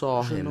just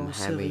saw Je him n'en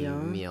sais having rien.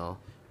 meal.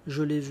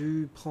 Je l'ai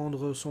vu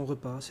prendre son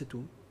repas, c'est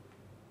tout.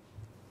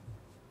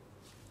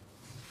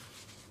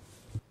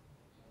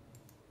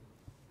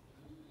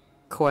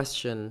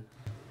 Question.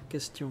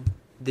 Question.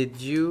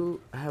 Did you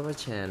have a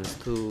chance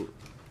to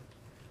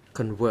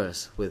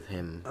converse with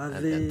him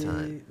at that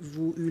time?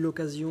 Avez-vous eu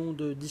l'occasion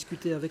de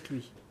discuter avec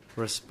lui?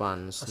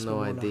 Response. À ce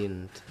No, I moment-là.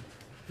 didn't.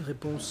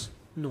 Réponse.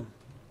 Non.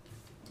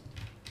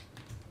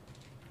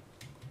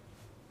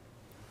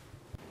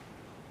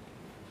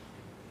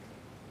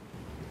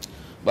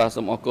 Bah,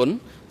 សូមអរគុណ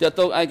ទាក់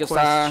ទងឯក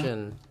សារ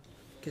Question.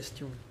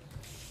 Question.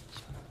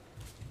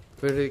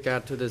 With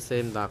regard to the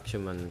same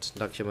document,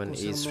 document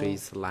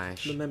Concernant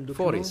le même E3/43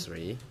 document,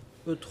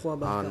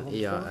 on E3/43,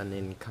 ERN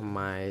in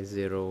Khmer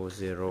le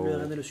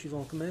RN est le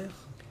suivant en Khmer,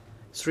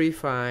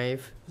 0035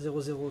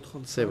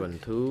 0035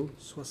 72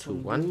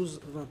 72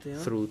 21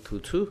 through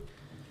 22,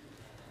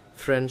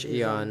 French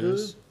et 22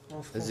 ERNs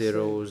en français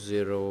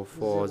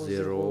 0040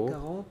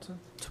 0040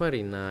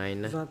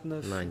 29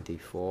 29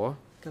 94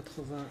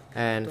 94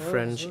 and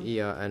French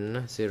ERN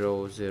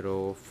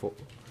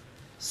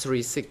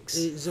 0036 et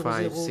 0036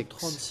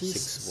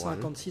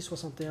 5661. 56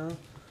 61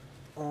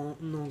 en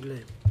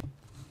anglais.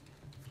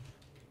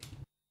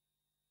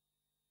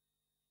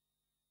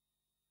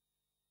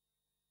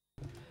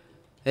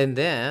 And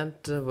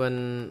that,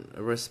 when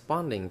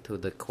responding to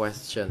the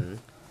question,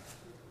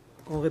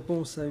 En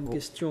réponse à une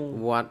question,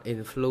 what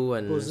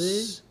influence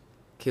Posée,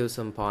 Kyo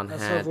Sampon à had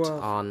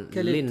savoir on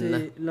quelle Lin,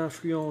 était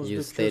l'influence you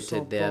de Kyo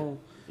stated that Sampan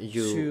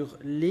you sur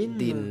Lin,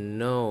 didn't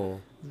know.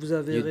 vous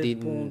avez You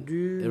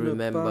répondu didn't ne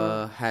remember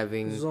pas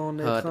having en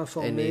être heard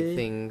informé.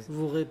 anything,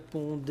 Vous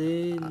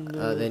répondez ne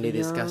any rien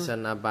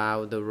discussion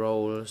about the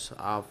roles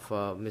of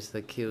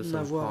Mr. Kyo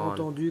n'avoir Sampon,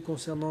 entendu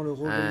concernant le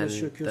rôle de and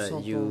Monsieur Kyo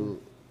Sampan. you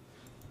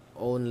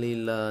only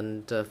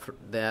learned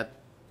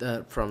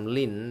from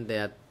Lin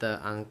that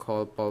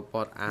Uncle Pol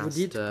Pot Vous asked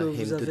dites que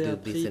him vous to avez do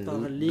appris this and par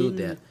do Lin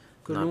that,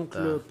 que not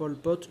l'oncle Pol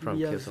Pot from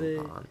lui Kyo avait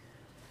Sampon.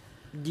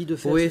 dit de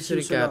faire With ceci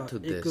ou cela regard to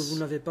et que this, vous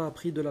n'avez pas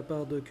appris de la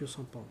part de Kyo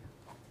Sampan.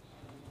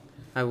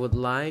 I would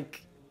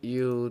like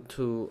you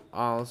to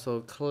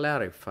also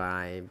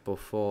clarify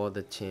before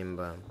the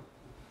chamber.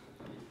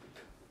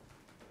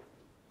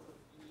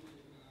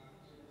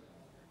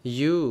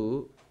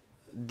 You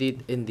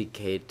did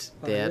indicate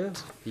Par that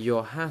ailleurs,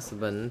 your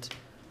husband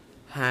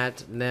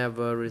had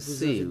never avez dit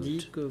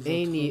received que votre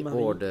any mari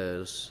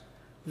orders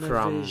n'avait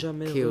from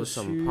jamais Kyo reçu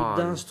Sampon,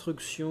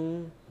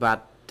 d'instructions,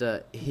 but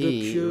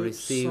he Kyo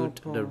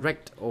received Sampon,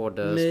 direct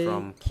orders mais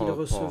from qu'il Pol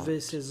recevait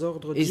Pot. ses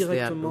ordres Is that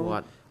directement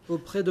what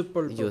auprès de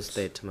Pol your Pot.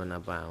 statement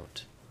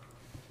about?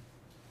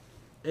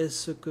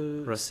 Est-ce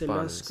que c'est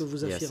là ce que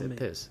vous yes, affirmez?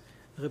 it is.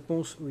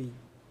 Réponse oui.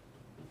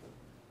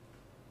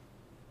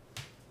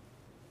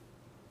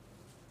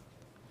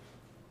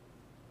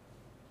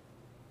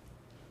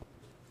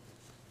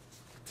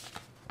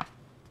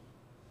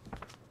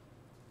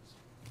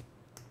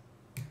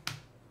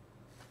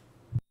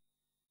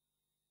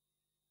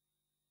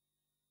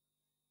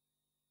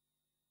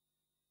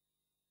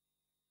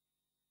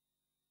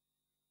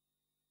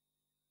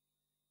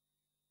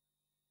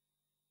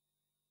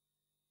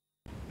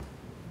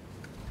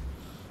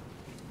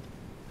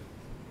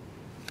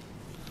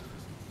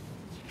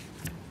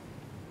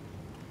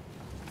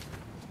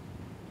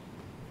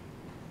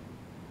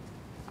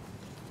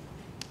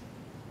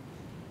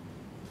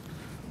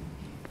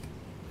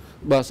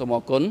បាទសូមអ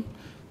រគុណ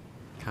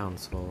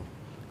Counsel.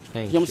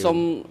 Thank ខ្ញុំសូម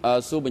you.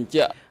 សួរបញ្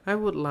ជាក់ I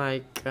would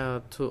like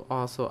to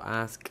also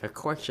ask a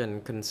question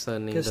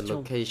concerning the Question.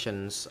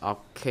 locations of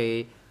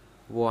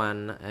K1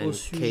 and Au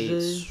sujet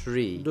K3.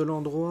 de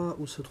l'endroit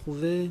où se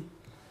trouvaient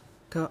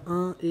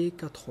K1 et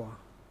K3.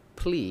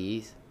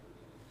 Please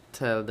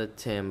tell the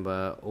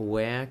chamber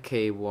where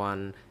K1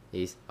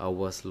 is or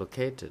was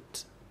located.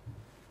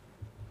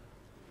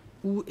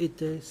 Où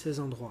étaient ces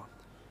endroits?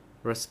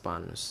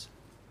 Response.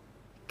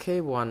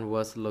 K1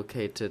 was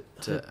located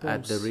at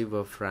the Réponse.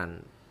 riverfront.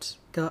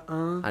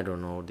 K1 I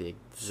don't know the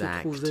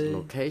exact trouvait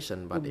location,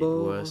 but au it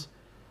bord was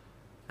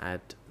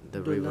at the de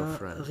la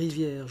riverfront.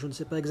 rivière. Je ne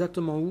sais pas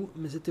exactement où,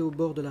 mais c'était au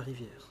bord de la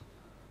rivière.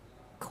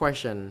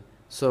 Question.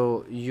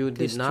 So you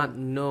did Question. not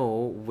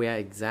know where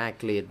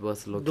exactly it was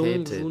Donc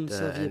located, vous ne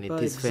saviez and it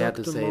pas is fair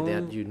to say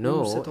that you exactement know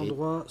où cet it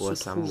endroit was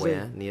se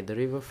somewhere trouvait. near the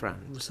riverfront.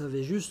 Vous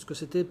savez juste que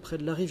c'était près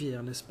de la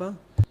rivière, n'est-ce pas?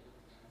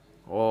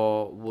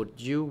 Or would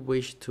you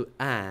wish to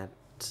add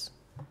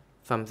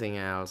something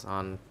else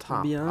on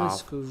top Bien,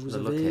 est-ce of que vous the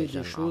avez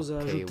location des choses à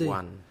of ajouter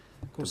K1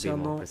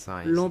 concernant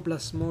precise.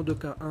 l'emplacement de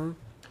K1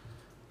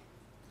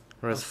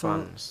 afin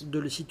Response. de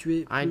le situer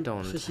I plus don't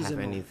have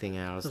précisément? anything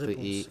else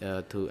Réponse.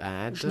 to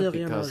add Je n'ai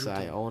rien à because I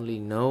ajouter. only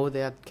know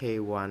that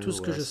K1 Tout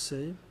ce que je was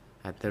sais,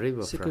 at the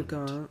c'est que riverfront.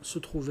 K1 se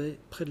trouvait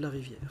près de la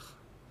rivière.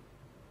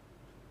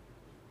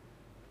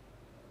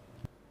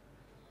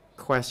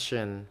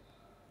 Question.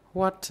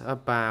 What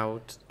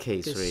about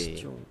K3?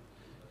 Question.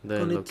 The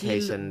Qu'en est-il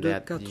location de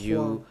that K3?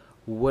 you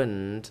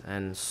went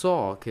and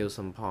saw Khieu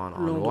Samphan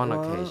on one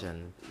L'endroit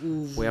occasion.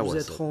 où Where vous was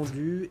êtes it?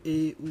 rendu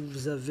et où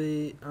vous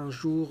avez un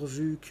jour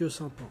vu Khieu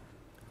Samphan.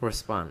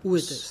 Response. Où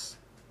était-ce?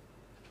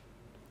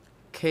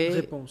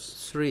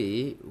 Réponse.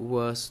 K3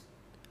 was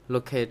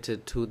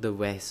located to the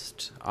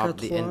west of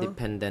the K3 se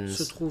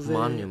Independence trouvait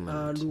à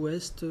Monument.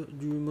 l'ouest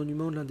du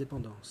monument de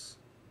l'indépendance.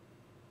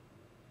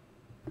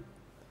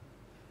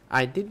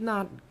 I did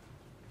not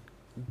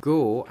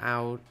go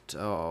out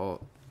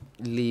or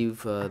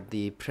leave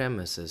the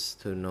premises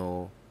to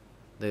know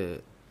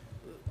the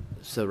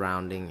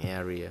surrounding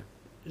area.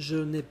 Je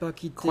n'ai pas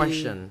quitté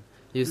Question.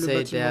 You le say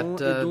bâtiment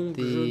that et donc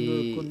je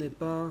ne the connais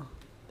pas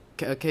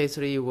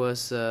K3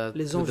 was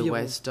les to the environs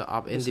west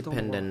of de cet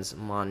Independence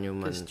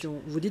Monument.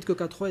 question. Vous dites que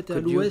K3 était à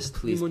Could you l'ouest du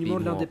please be monument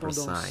de more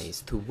l'indépendance.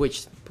 precise? To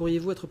which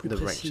Pourriez-vous être plus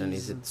direction? Is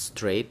précise? it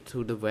straight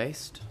to the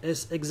west?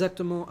 Est-ce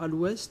exactement à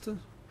l'ouest?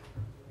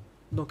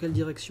 Dans quelle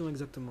direction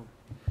exactement?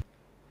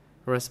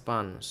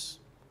 Response.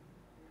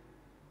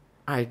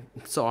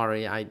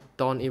 Sorry, I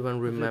don't even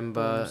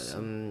remember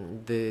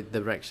Réponse. the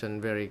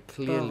direction very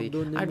clearly. I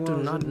Pardonnez-moi, do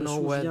je not ne me know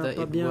souviens whether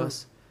pas it bien.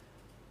 was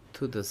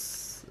to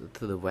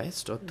the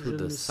west or Je to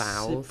the ne sais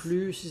south.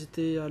 plus si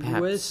c'était à Perhaps,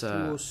 l'ouest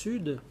ou au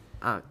sud.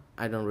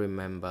 I don't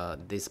remember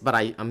this, but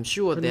I'm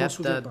sure Je ne m'en that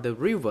souviens pas. the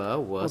river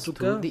was tout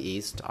to cas, the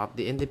east of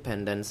the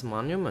Independence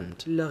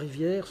Monument. La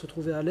rivière se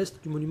trouvait à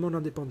l'est du monument de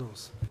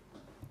l'indépendance.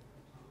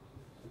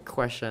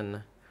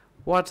 Question.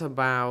 What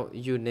about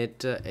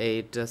Unit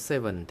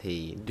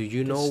 870? Do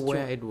you know Question.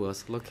 where it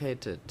was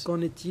located?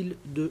 Qu'en est-il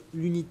de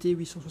l'unité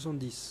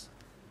 870?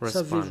 Response.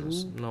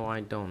 Savez-vous No,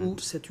 I où don't.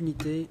 cette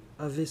unité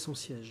avait son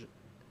siège?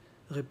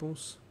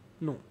 Réponse.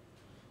 Non.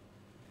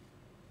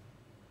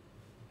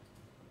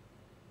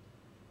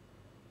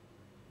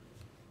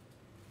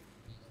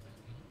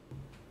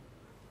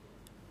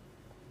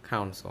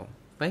 Council.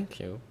 Thank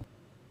you.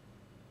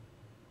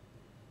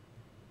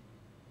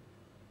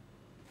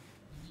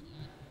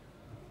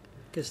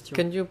 Question.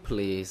 Can you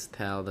please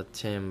tell the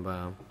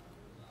chamber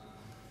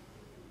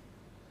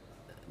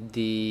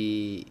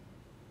the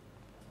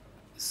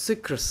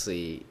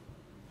secrecy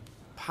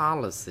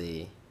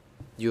policy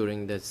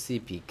during the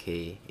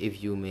CPK,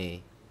 if you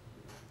may?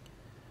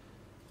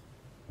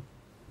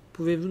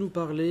 Pouvez-vous nous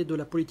parler de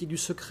la politique du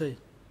secret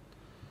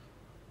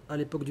à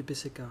l'époque du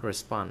PCK?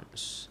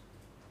 Response.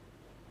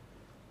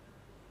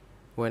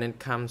 When it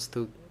comes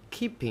to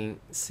keeping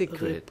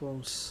secret,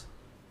 Réponse.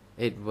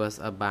 it was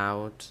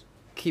about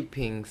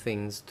keeping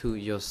things to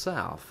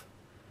yourself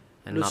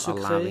and Le not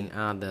secret, allowing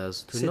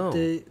others to know.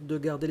 C'était de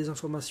garder les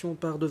informations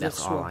par devers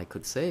That's all soi, I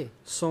could say.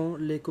 sans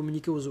les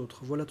communiquer aux autres.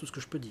 Voilà tout ce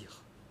que je peux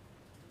dire.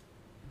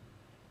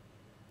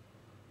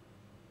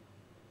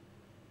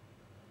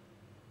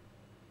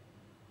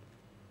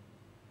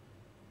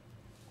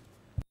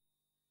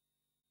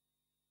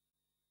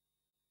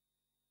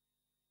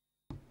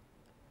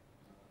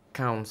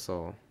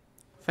 Council.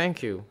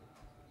 Thank you.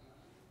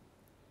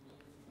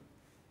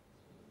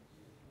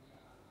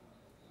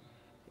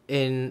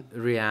 In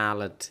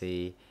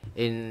reality,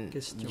 in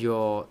Question.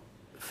 your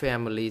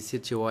family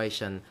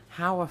situation,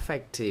 how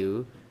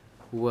effective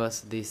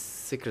was this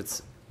secret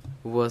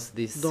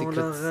Dans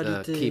la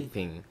réalité,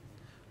 keeping?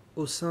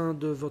 Au sein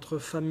de votre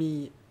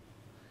famille,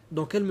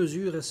 dans quelle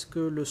mesure est-ce que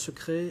le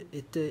secret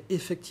était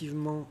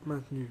effectivement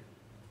maintenu?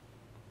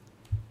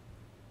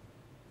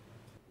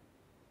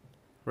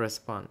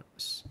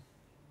 Response.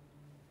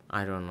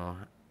 I don't know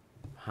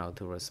how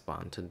to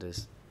respond to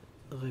this.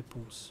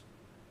 Réponse.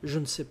 Je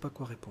ne sais pas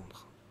quoi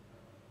répondre.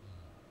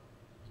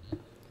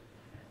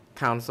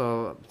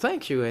 Council,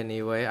 thank you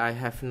anyway. I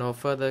have no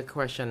further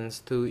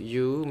questions to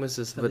you,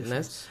 Mrs. La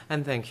Witness, défense.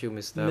 and thank you,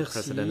 Mr. Merci.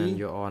 President, and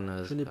your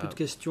honors. Je n'ai plus de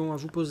questions à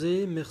vous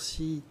poser.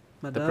 Merci,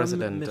 The Madame.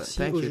 President, Merci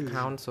thank au you, juge.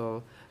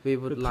 Council. We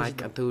would Le like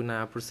Président. to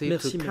now proceed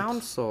Merci, to Maître.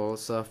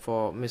 councils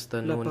for Mr.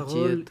 La Nuon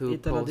parole Chea to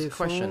est à la pose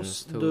questions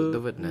défense to de the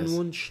witness,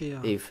 Nuon Chea,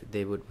 if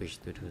they would wish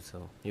to do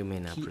so. You may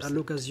now qui a proceed.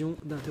 l'occasion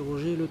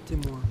d'interroger le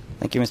témoin.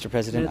 Thank you, Mr.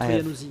 President. Maître I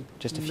have Yanouzi.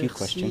 just a few Merci.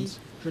 questions.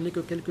 Je n'ai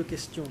que quelques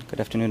questions. Good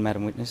afternoon,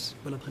 Madam Witness.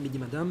 Bon après-midi,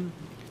 Madame.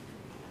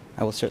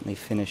 I will certainly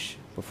finish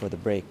before the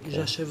break,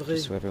 J'achèverai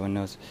just so everyone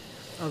knows.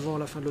 avant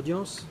la fin de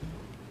l'audience.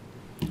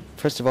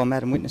 First of all,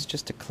 Madam Witness,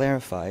 just to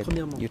clarify,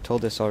 Premièrement, you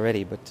told us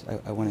already, but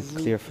I want it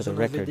clear for Vous the en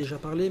avez record. déjà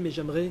parlé, mais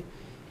j'aimerais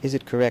Is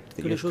it correct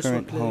that que les your choses soient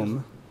current claires.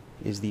 home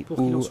is the Pour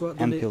qu'il en U soit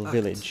donné Ampil acte.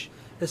 village, Est-ce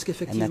and that's in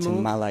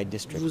qu'effectivement, Malai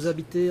district? vous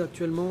habitez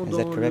actuellement Is dans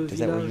that le correct? Is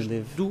that where you village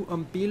live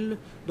d'Ouampil,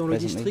 dans le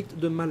presently? district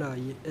de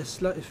Malai?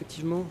 Est-ce là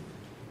effectivement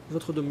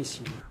votre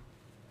domicile?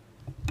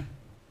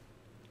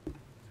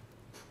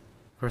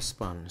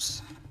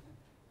 Response.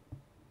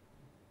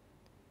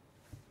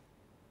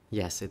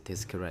 Yes, it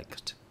is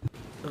correct.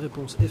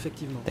 Réponse,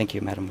 effectivement. Thank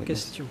you, Madam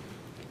Witness. Question.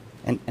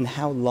 And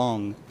how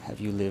long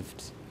have you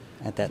lived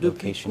at that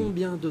Depuis location?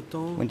 combien de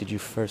temps When did you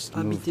first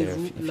move there,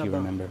 habitez-vous if you là-bas?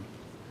 remember?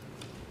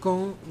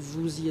 Quand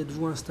vous y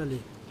êtes-vous installé?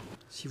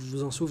 Si vous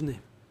vous en souvenez.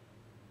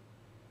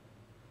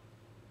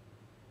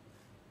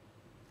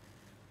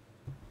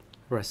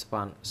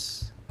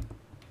 Response.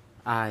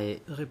 I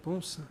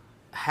Réponse.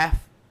 have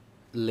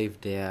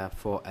lived there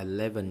for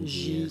 11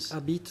 J'y years,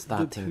 habite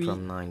starting depuis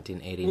from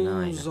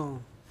 1989. 11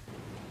 ans.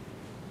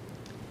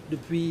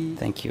 Depuis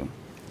Thank you.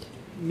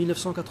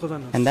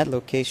 1989. And that C'est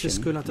location, ce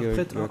que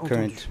l'interprète a your entendu.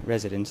 current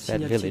residence, that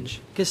Signale-t-il.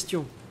 village,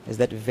 Question. is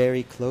that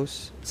very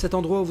close Cet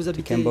endroit où vous to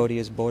habitez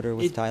Cambodia's border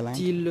with Thailand?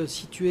 est-il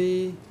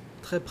situé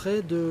très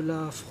près de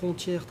la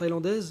frontière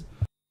thaïlandaise?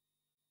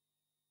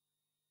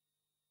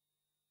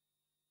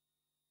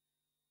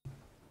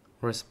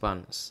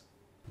 Response.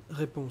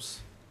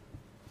 Réponse.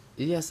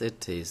 Yes,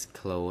 it is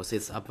close.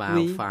 It's about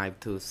Oui. 5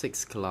 to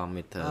 6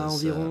 kilometers À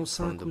environ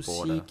from 5 the ou 6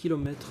 border.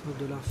 kilomètres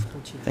de la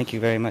frontière. Thank you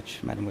very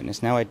much, Madam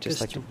Witness. Now I'd just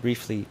like to Question.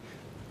 briefly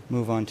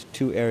move on to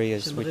two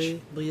areas which J'aimerais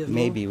brièvement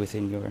may be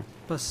within your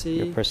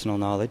passer personal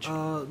knowledge.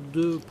 à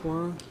 2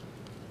 points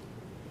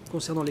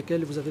concernant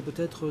lesquels vous avez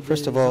peut-être des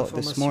First of all, this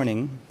informations.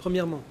 morning,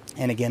 Premièrement,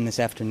 and again this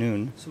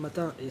afternoon, ce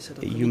matin et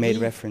cet you made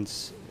après-midi,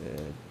 reference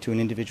to an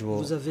individual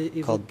vous avez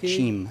called évoqué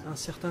Chim. un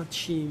certain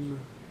Chim.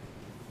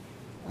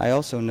 I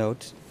also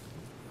note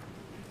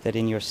that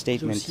in your J'ai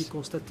statement aussi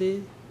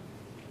constaté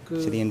que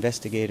to the dans la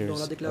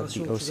investigators of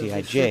déclaration the que vous avez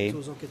OCIJ, faite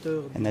aux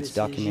enquêteurs and du that's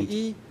document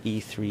PCJI,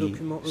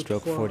 document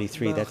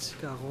E3/43, that's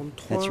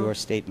your E3/43,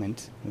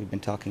 statement. We've been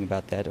talking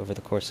about that over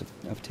the course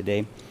of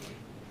today.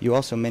 You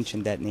also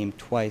mentioned that name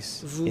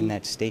twice Vous in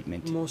that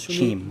statement, mentionnez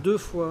Chim. 2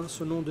 fois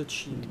ce nom de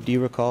Chim. Do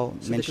you recall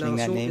Cette mentioning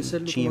that déclaration name, est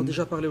celle dont on a Chim?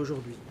 déjà parlé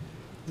aujourd'hui.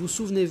 Vous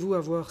souvenez-vous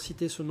avoir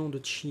cité ce nom de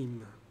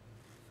Chim?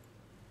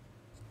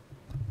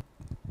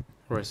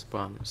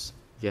 Response.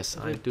 Yes,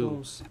 I do.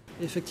 Réponse.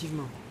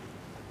 Effectivement.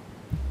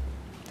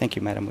 Thank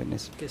you, Madam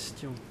Witness.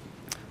 Question.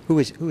 Who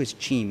is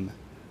Chim?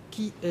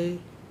 Qui est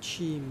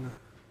Chim?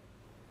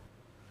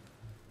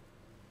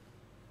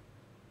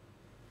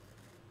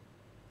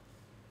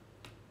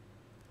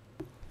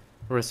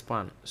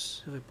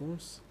 Response.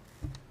 Réponse.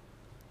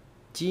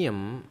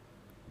 Jim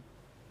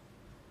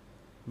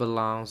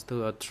belongs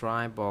to a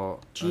tribal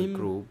Jim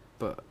group,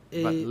 but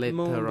est later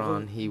membre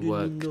on he d'une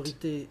worked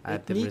minorité at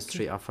the ethnique.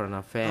 Ministry of Foreign À un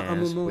Affairs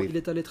moment, with il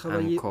est allé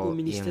travailler au Uncle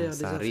ministère Ieng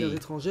des Affaires Sari.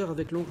 étrangères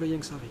avec l'oncle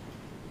Ieng Sari.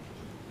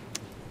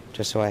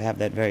 Just so I have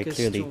that very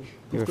clearly, Question.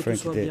 you're Pour que referring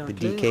tout to soit the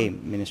bien DK clair,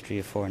 Ministry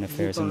of Foreign vous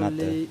Affairs and not the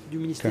parlez du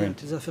ministère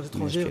current des Affaires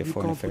Ministry étrangères of du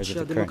Foreign Affairs of Kampuchea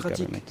the current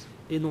démocratique government.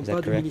 et non Is that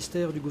pas du correct?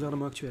 ministère du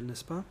gouvernement actuel,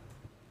 n'est-ce pas?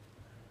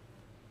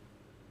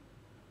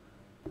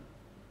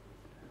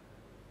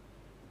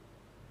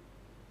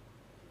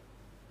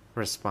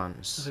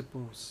 Response.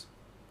 Réponse.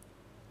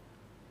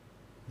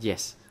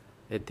 Yes,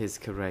 it is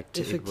correct.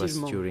 It was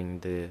Effectivement. during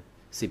the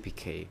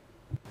CPK.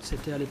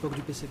 C'était à l'époque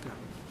du PCK.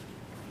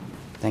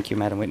 Thank you,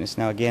 Madam Witness.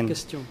 Now again,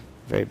 Question.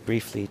 very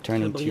briefly,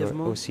 turning to your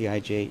brièvement,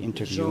 OCIJ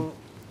interview, J'en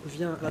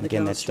viens à la and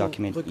again that's déclaration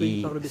document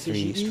recueillie par le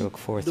BCJI,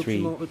 E3/43,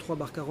 document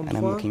and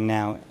I'm E3/43, looking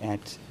now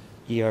at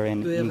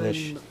ERN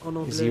English ERN en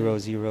anglais 00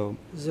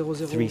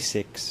 00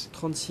 36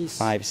 36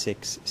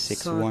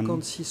 5661,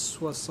 56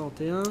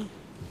 61,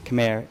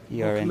 Khmer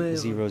ERN Khmer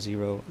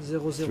 00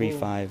 00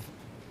 35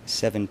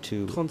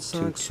 72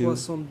 35 22,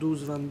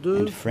 72 22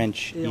 and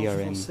French et en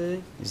ERN français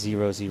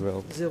 00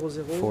 00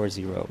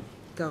 40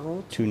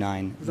 40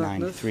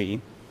 2993.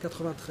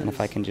 93. And if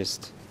I can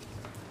just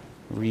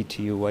read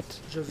to you what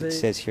Je it vais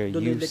says here,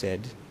 donner you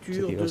said to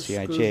lecture the de ce que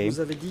OCIJ, vous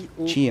avez dit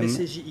au Chim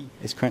PCJI.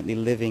 is currently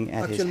living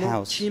at his Actuellement,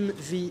 house Chim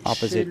vit chez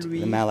opposite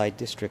lui the Malai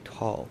District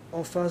Hall.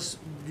 en face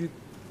du,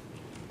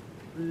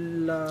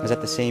 Is that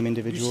the same du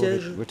individual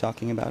siège that we're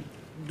talking about?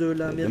 de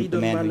la mairie The de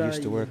man who Malai.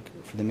 used to work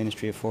for the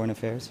Ministry of Foreign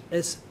Affairs?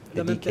 Est-ce The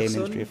la même DK Ministry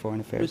personne, of Foreign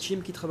le Affairs?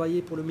 Chim qui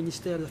travaillait pour le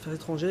ministère des Affaires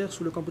étrangères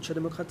sous le Kampuchea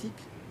démocratique?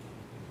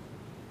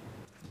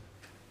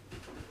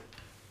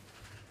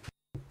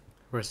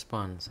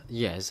 Response.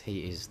 Yes,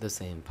 he is the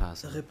same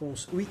person.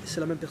 Réponse. Oui, c'est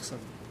la même personne.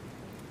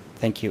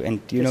 Thank you. And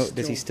do you know,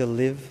 does he Question. still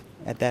live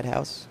at that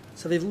house?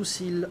 Savez-vous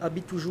s'il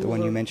habite The toujours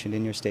one you mentioned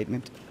in your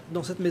statement?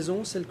 dans cette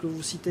maison, celle que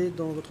vous citez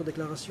dans votre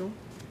déclaration?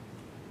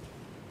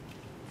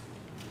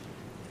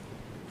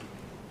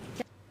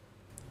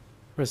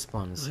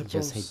 Response.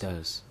 Yes, he Réponse.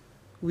 does.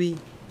 Oui,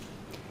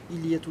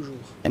 il y est toujours.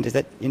 And does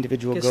that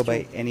individual go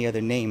by Question. any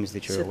other names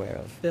that you're Cette aware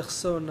of?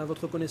 personne, à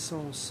votre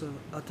connaissance,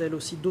 a-t-elle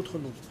aussi d'autres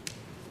noms?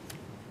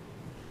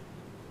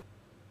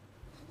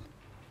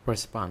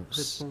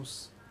 Response.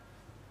 Réponse.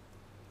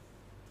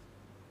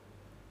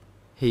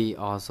 He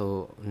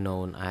also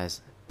known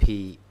as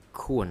P.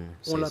 Kun,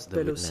 On says the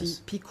l'appelle witness.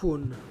 aussi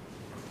Pikun.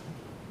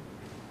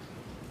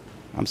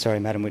 I'm sorry,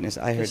 Madam Witness,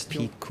 I heard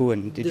Question. P.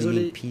 Kuan. Did you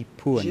mean Désolé, P. j'ai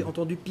Puan?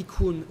 entendu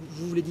Pikun.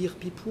 Vous voulez dire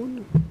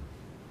Pipoun?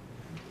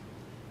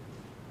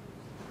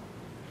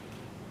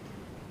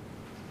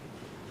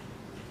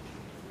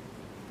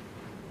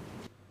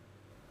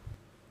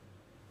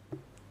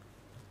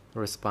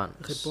 Response.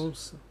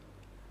 Réponse.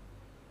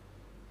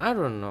 I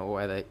don't know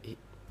whether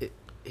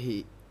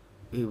he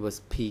was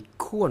P.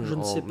 Kun Je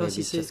ne or sais pas maybe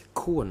si c'est just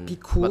Kun,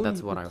 Pikun but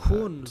that's what ou I've Kun,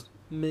 heard.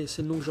 mais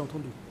c'est le nom que j'ai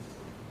entendu.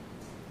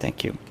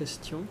 Thank you.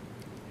 Question.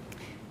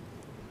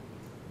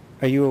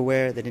 Are you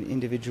aware that an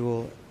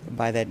individual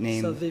by that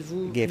name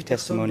Savez-vous gave qu'une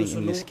personne testimony de ce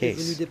in nom this est venue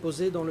case?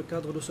 déposer dans le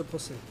cadre de ce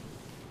procès?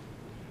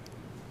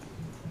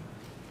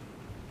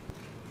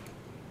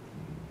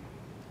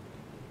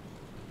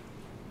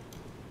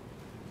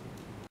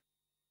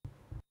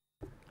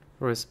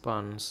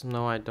 Response: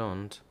 No, I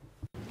don't.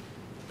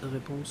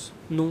 Réponse: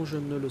 non, je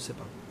ne le sais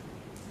pas.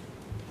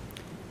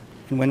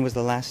 And when was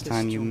the last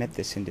time you Question. met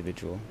this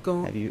individual?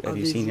 Quand Have you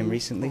seen him avez-vous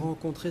recently?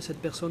 rencontré cette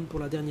personne pour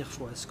la dernière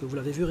fois? Est-ce que vous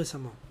l'avez vu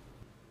récemment?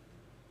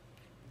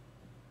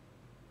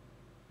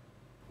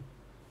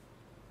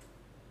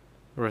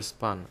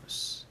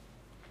 Response: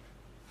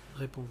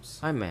 Réponse: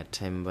 I met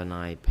him when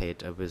I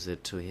paid a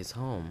visit to his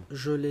home.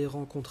 je l'ai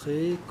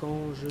rencontré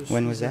quand je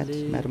When was suis that,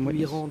 allé Madam lui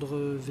Witness?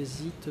 rendre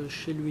visite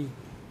chez lui.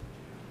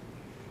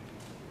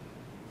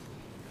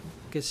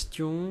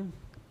 Question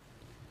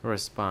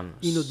Response: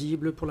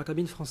 inaudible pour la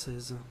cabine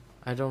française.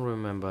 I don't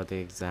remember the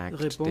exact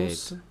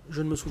Réponse: date.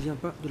 je ne me souviens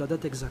pas de la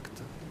date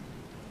exacte.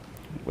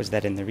 Was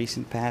that in the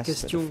recent past, or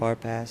Question. the far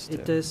past,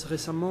 Était-ce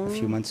récemment? a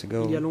few months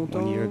ago, Il y a 1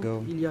 longtemps? year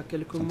ago? Il y a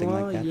quelques something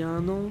mois? like that? Il y a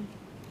 1 an?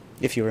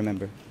 If you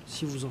remember.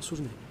 Si vous en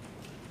souvenez.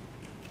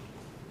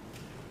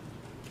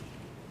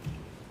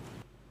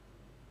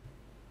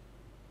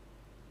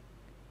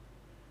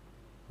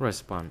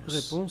 Response: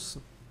 Réponse: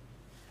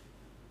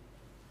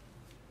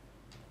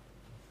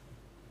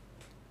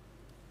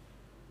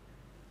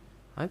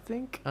 I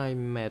think I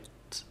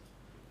met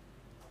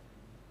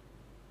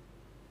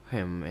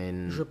him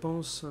in je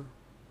pense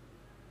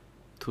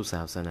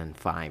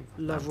 2005.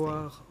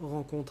 l'avoir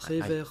rencontré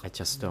vers I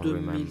just don't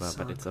remember, 2005.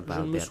 but it's Je ne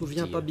about me that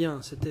souviens pas year.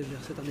 bien, c'était vers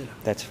cette année-là.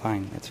 That's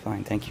fine.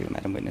 Thank you,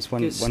 Madam Witness.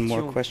 One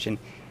more Question. question.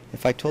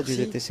 If I told you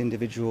Merci. that this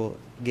individual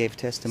gave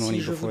testimony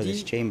Si je vous before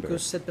this dis chamber, que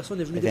cette personne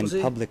est venue and then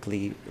déposer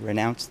publicly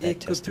renounced et that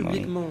que testimony,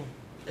 publiquement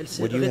elle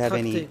s'est would you have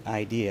any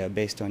rétractée idea,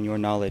 based on your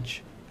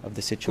knowledge of the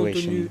compte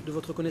situation tenu de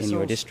votre in your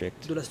connaissance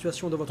district, de la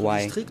situation de votre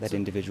why district? that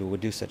individual would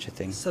do such a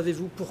thing?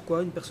 Savez-vous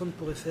pourquoi une personne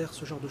pourrait faire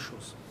ce genre de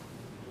choses?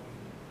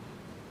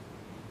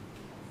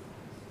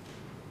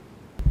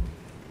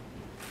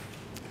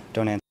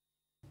 Don't answer.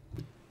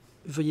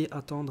 Veuillez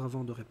attendre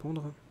avant de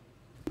répondre.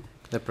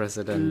 The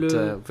President,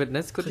 Le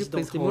witness, could you président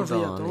please témoin, hold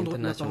veuillez on? attendre. La parole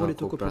International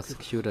est au copropriétaire.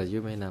 Co-Prosecutor,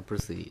 you may now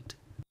proceed.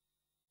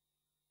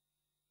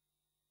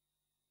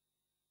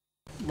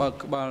 បើក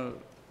ក្បាល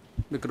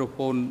មីក្រូហ្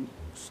វូន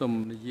សូម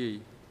និយាយ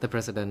The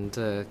President,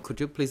 could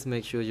you please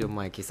make sure your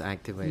mic is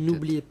activated?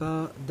 N'oubliez pas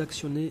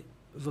d'actionner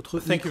votre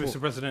Thank you, micro. Mr.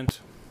 President.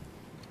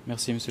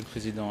 Merci, Monsieur le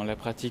Président. La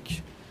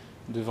pratique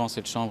devant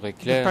cette Chambre est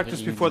The claire.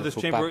 practice Il ne before this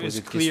faut pas chamber poser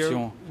is de clear.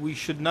 questions We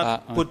should à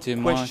not un put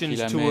témoin questions qui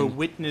to a l'amène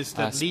witness à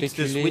that leads this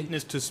spéculer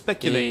witness to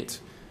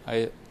speculate à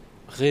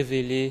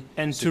révéler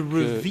and ce to qu'une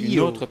reveal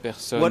autre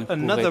personne what pourrait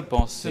another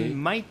penser. person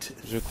might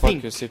Je crois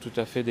think. que c'est tout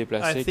à fait I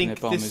déplacé, qu'il n'est think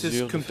pas en this is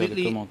mesure de faire des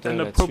completely commentaires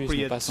là-dessus. Ce n'est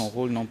inappropriate. pas son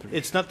rôle non plus.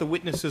 It's not the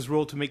witness's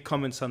role to make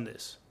comments on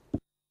this.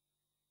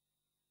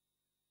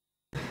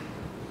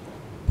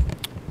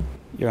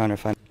 Your Honor,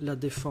 if La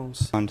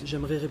défense.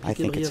 J'aimerais I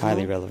répliquer think it's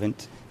highly brièvement.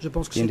 relevant. Je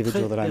pense que The c'est très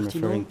individual that I'm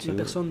pertinent. referring La to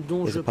personne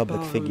dont is je a public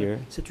parle, figure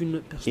c'est une in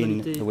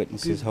personnalité the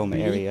witness's home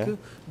publique area.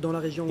 dans la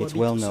région où It's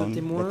well habite ce known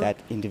témoin. that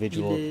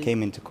individual Il est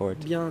came into court,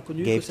 bien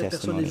connu que gave cette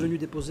personne est testimony, venue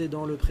déposer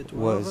dans le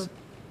prétoire was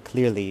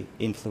clearly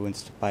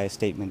influenced by a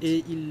statement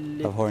et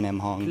il est of Hornem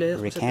Hong, clair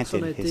que cette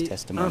personne recanted a his été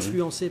testimony.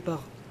 influencée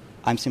par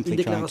I'm une simply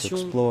trying to déclaration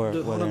explore de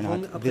whether or Hornem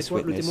Hong not après this quoi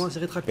le witness, témoin s'est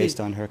rétracté. based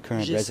on her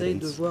current J'essaie de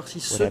residence, voir si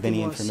ce would have any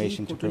témoin-ci,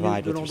 information to compte tenu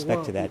provide de with respect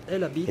l'endroit to où that.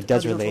 elle habite, It a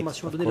does des relate,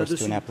 informations à of donner course, to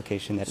là-dessus. an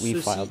application that we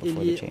Ceci filed est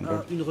before lié the chamber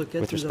à une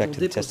requête with que nous respect avons to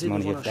the déposée testimony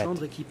devant la of that,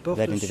 Chambre et qui porte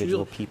that sur individual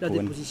la people.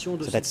 déposition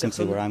de So cette that's simply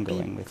personne. where I'm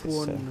going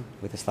Pipon.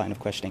 with this line of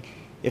questioning.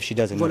 If she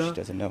doesn't know, Voilà she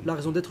doesn't know. la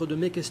raison d'être de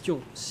mes questions.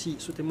 Si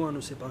ce témoin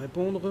ne sait pas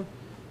répondre,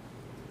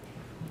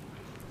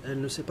 elle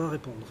ne sait pas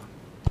répondre.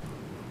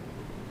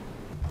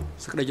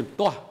 សេចក្តីជំ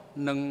ទាស់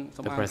និងស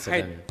ម្អាងហេ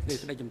តុ The President. នៃ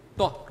សេចក្តីជំ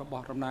ទាស់រប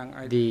ស់តំណាង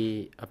ឯក The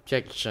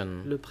objection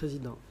Le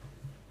président.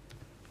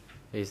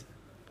 is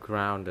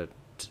grounded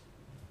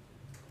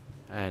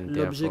and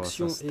therefore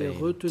L'objection est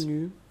sustained.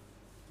 retenue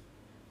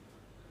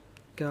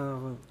car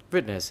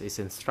Witness is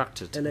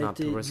instructed elle a not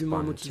été to dûment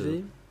respond motivée.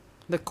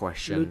 to the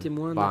question Le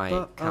témoin n'a by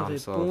pas à counsel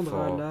répondre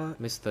à for la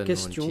Mr.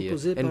 question Nguyen Chia,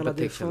 posée in par la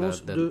particular défense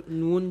the de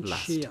Nguyen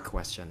last Chia.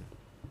 question.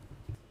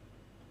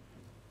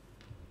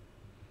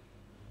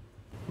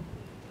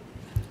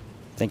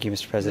 Thank you,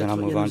 Mr. President. I'll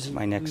Maître move on to Yanouzi,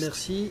 my next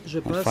merci. Je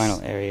and passe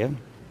final area.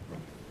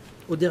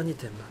 au dernier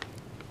thème.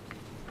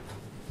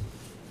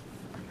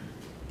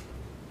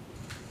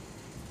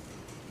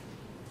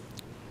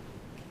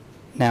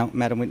 Now,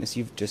 Madam Witness,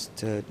 you've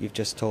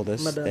just told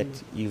us Madame,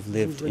 that you've vous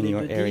lived in venez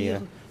your de area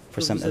dire for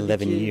que some vous 11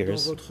 habitiez dans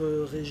years. votre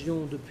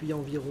région depuis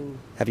environ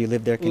Have you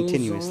lived there 11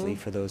 continuously ans.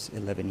 for those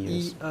 11 years?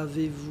 Y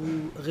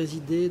avez-vous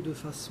résidé de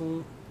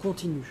façon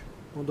continue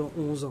pendant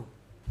 11 ans?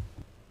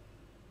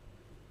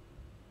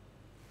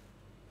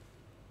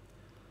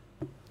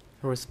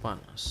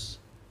 Response.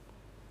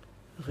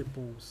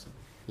 Réponse.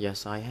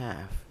 Yes, I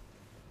have.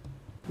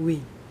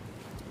 Oui.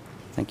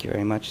 Thank you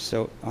very much.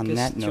 So, on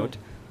that Question. note,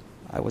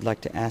 I would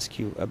like to ask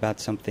you about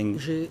something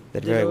J'ai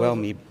that dès very well lors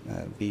may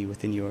be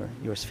within your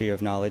sphere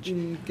of knowledge.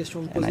 une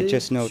question à vous And I poser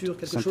just note sur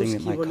quelque something chose that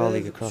qui my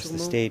colleague relève across the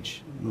sûrement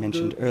stage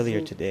mentioned de earlier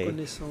vos today,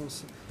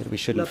 connaissances. that we La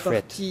shouldn't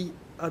fret partie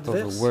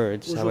adverse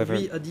words. However,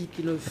 aujourd'hui a dit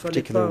qu'il ne a fallait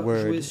particular pas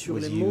word jouer sur was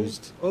les mots.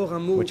 used, Or, un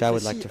mot which I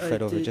would précis like to a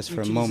fret over été just for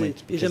a utilisé. moment, Et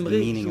because the j'aimerais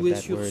meaning of jouer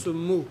that sur word ce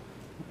mot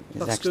is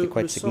parce que actually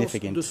quite le sens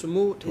significant de ce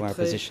mot to est our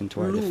très position, to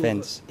our lourd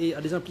defense. et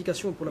a des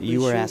implications pour la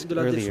You were position asked de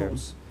la earlier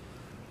défense.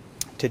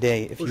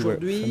 today if you were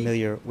Aujourd'hui,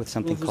 familiar with on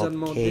something vous a called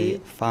demandé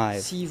K5,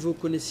 si vous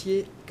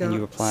connaissiez and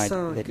you replied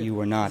that you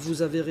were not.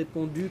 Vous avez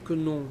répondu que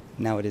non.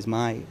 Now it is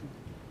my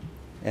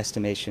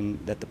estimation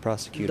that the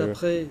prosecutor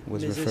D'après was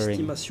mes referring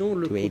estimations,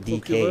 le to a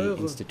procureur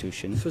DK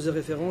institution, faisait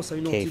référence à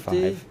une K5.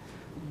 entité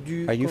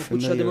du Are you Kampuchea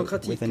familiar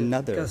démocratique, with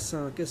another K5.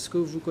 Est-ce que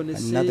vous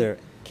connaissez another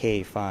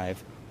K5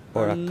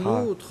 or a un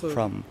car autre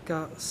from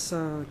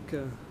K5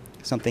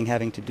 something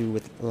having to do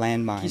with qui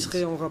landmines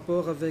serait en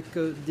rapport avec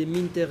des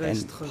mines and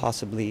terrestres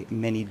possibly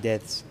many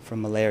deaths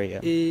from malaria,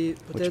 et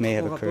which may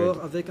peut-être have en occurred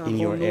rapport avec un in grand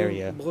your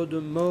area nombre de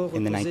morts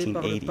in the causés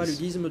par le 1980s.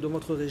 paludisme de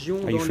votre région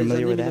Are you dans les familiar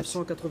années with that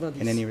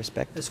 1990. in any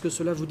respect? Est-ce que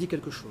cela vous dit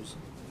quelque chose?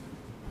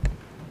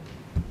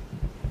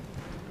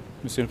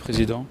 Monsieur le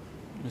Président,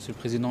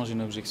 j'ai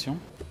une objection.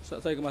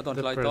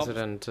 The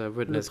President,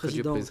 witness, could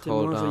you président please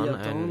hold témoin veuille on, and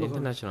attendre.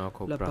 international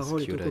La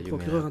parole est au co-prosecutor, you may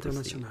procureur now proceed.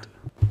 international.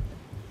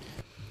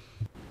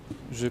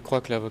 Je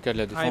crois que l'avocat de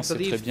la I défense sait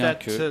très believe bien that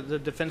que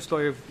the defense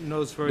lawyer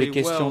knows very les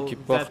questions well qui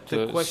that portent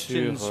the sur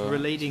questions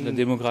relating la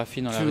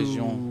démographie dans la to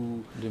région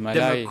de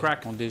Malaï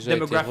ont déjà été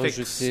demographics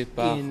rejetées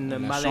par in la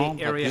Malay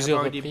Chambre à area have plusieurs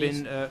already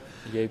reprises. been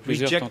Il y a eu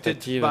plusieurs rejected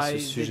tentatives à ce by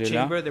the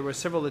sujet-là. chamber. There were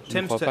several Je ne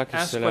attempts crois to pas que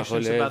ask cela questions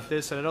relève about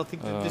this, and I don't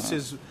think that this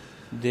is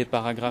des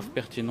paragraphes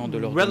pertinents de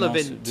l'ordonnance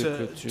relevant de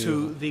clôture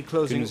to the que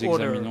closing nous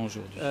order examinons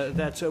aujourd'hui.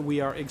 that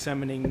we are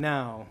examining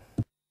now.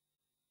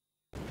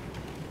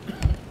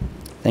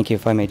 Thank you.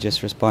 If I may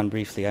just respond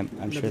briefly, I'm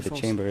La sure the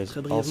défense, chamber is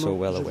très also brièvement,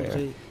 well je aware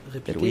voudrais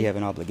that we répliquer. have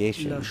an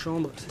obligation La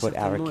Chambre to sait put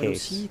our certainement elle case,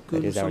 aussi que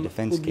that nous is our sommes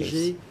defense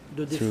obligés case,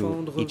 de through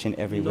défendre each and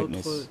every notre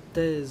witness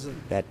thèse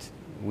that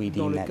we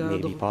dans deem le that may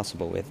be cadre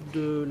possible with.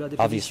 de la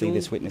Obviously, définition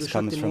this de witness chaque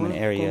comes from témoin an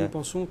quand area nous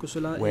pensons que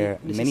cela where est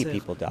many nécessaire.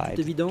 people died Toute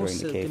évidence, during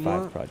the ce témoin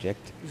K5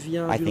 project.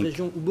 vient I d'une think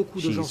région où beaucoup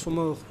de gens she's sont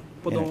morts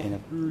pendant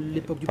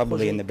l'époque du probably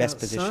projet in the best K5.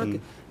 position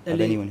Elle of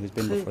est anyone who's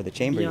been très before the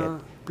chamber bien yet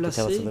to tell us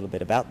a placée little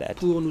bit about that.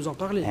 pour nous en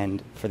parler. And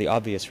for the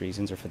obvious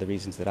reasons, or for the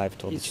reasons that I've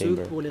told Et the ce,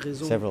 chamber pour les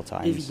raisons several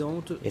times,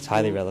 évidentes it's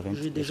highly dont relevant.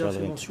 j'ai It's déjà fait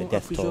relevant to the mention à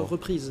death plusieurs toll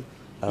reprises.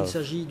 Il of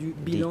s'agit du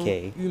bilan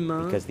DK,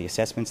 humain. because the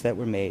assessments that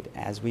were made,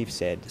 as we've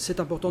said,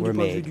 C'est important were du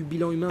point de vue made du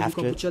bilan humain du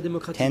after Kampuchea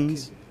démocratique,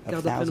 tens car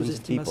of d'après nos thousands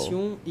of people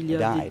estimations, il y a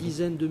des died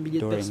dizaines de milliers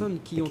de during personnes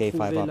qui the ont K5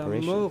 trouvé la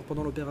operation. mort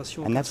pendant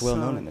l'opération And that's well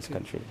known in this K5.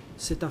 country.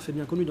 C'est un fait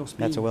bien connu dans ce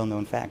pays. That's a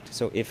well-known fact.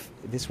 So if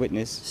this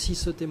witness Si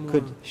ce témoin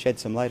could shed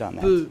some light on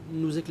that, peut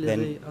nous then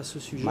éclairer à ce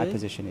sujet, my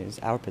position is,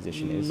 our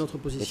position is, notre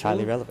it's position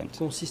highly relevant.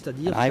 consiste à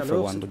dire And I, for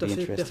qu'alors one, c'est would tout à be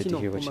fait interested to pertinent.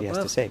 hear what Pour she ma has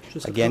part, to say. je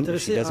serais Again, if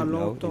she intéressé à doesn't know,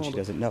 then l'entendre. she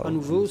doesn't know. À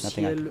nouveau, There's si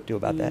nothing I elle can do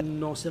about that.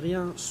 n'en sait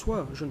rien,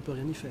 soit je ne peux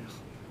rien y faire.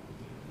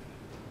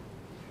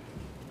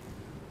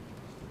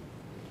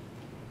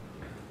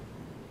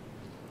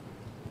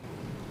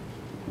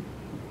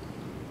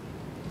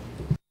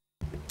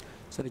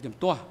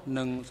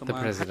 The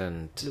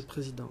President, Le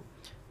président,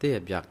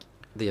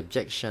 the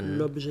objection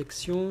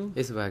l'objection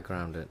is well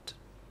grounded.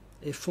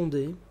 est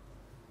fondée.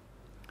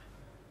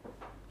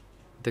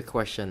 The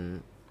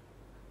question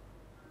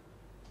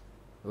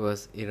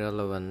was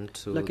irrelevant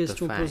to La the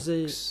question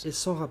posée facts est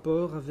sans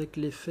rapport avec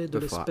les faits de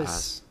before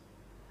l'espèce. us.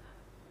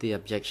 The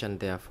objection,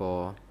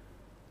 therefore,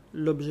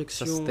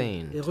 L'objection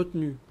sustained. est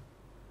retenue.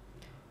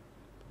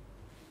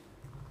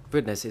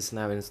 Witness is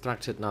now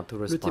instructed not to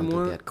Le respond to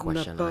témoin that n'a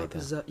question pas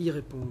either. à y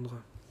répondre.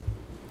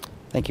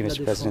 Thank you, La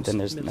Mr. President. défense. Then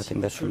there's Merci,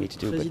 nothing left for me to Monsieur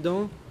do le but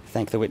Président.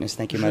 thank the witness.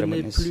 Thank you, Je Madam n'ai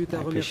Witness. plus I qu'à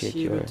appreciate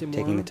remercier your le témoin.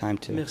 taking the time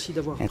to Merci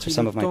d'avoir pris answer le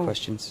some of my temps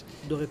questions.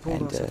 de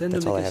répondre And à certaines de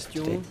that's all mes I have for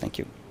today. questions. Thank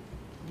you.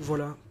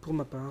 Voilà pour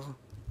ma part.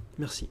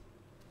 Merci.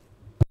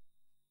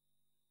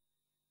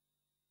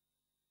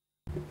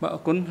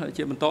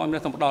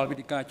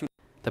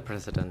 The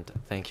President,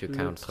 thank you, Le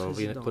Counsel. We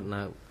Président. could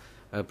now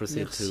proceed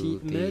Merci,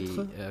 to Maître.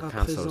 the À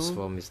counsels présent,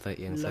 for Mr.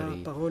 Ian la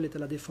Sari. parole est à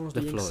la défense de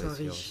The Yang floor is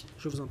Sari. yours.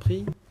 Je vous en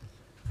prie.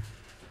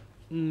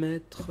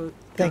 Maître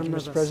Thank you,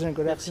 Karnavas. Mr. President.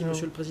 Good Merci, afternoon,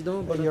 Monsieur le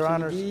Président. Bon Your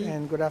Honors, après-midi.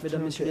 and good Mesdames,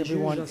 afternoon Messieurs to les juges,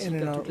 everyone ainsi in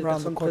qu'à and toutes les around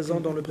the personnes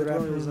présentes dans le courtroom. Good prétoire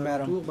et aux afternoon,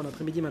 Madam. alentours. Bon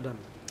après-midi, Madame.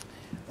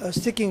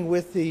 Sticking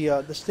with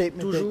the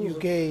statement that you Toujours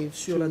gave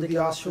sur to la the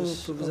déclaration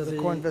Office que vous of the avez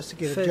Court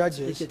Investigative faite et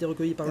Judges, qui a été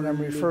recueillie par and le I'm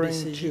referring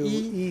to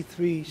BCJI,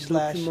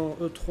 document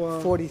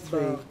E3/43,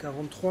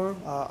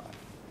 E3/43.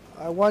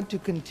 I want to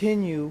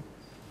continue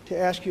to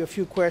ask you a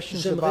few questions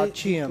J'aimerais about vous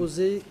Chiem.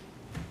 poser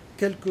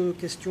quelques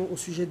questions au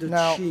sujet de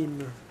Now, Chim.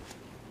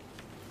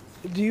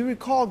 Do you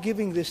recall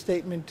giving this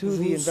statement to the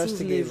Vous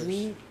investigators?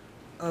 souvenez-vous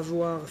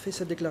avoir fait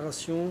cette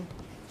déclaration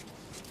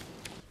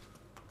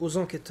aux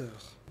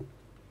enquêteurs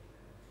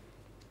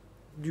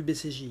du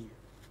BCJ?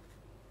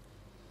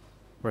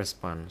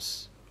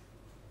 Response.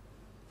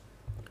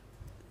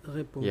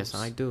 Réponse. Yes,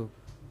 I do.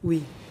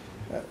 Oui.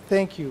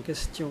 Thank you.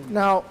 Question.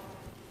 Now,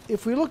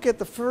 if we look at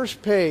the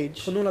first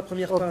page Prenons la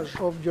première page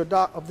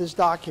of this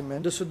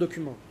document, de ce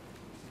document.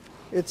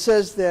 it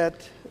says that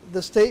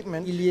the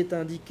statement Il y est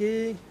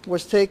indiqué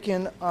was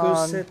taken que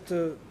on cette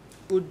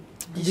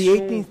the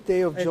 18th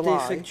day of a été July,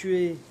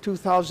 effectuée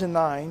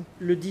 2009,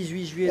 le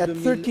 18 juillet at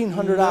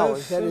 1300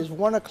 hours, that is 2009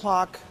 1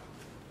 o'clock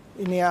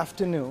in the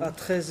afternoon, à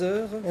 13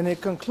 heures and it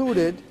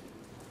concluded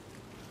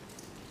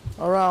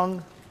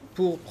around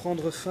pour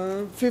prendre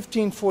fin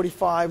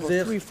 15:45 or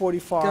vers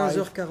 3:45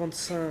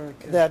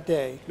 15h45 that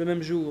day. le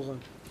même jour.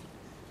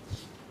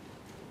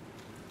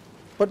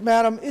 But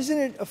madam, isn't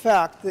it a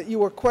fact that you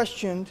were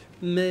questioned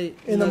Mais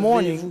in the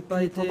morning, n'avez-vous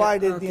pas you été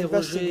provided the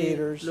interrogé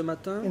investigators le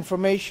matin?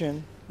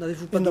 information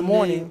N'avez-vous pas in the donné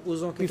morning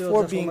aux enquêteurs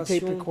before des being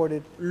tape informations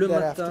recorded le that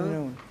matin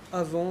afternoon?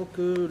 avant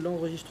que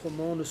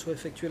l'enregistrement ne soit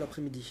effectué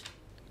l'après-midi?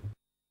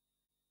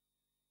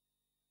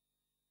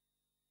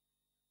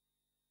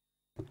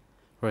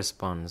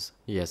 Response: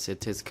 Yes,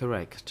 it is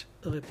correct.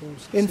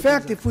 Réponse: In c'est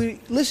fact, exact. if we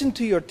listen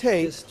to your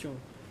tape, Question: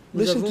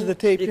 Nous listen to avons the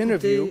tape écouté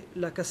interview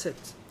la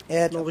cassette,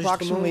 at l'enregistrement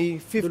approximately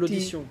de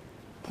l'audition,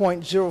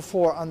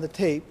 50.04 on the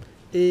tape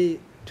et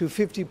to au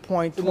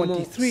moment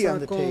 50.23 on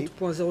the tape,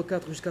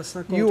 50.04 jusqu'à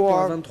you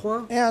are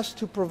 50.23 asked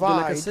to de la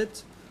provide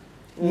cassette,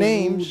 on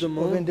names vous of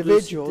demande de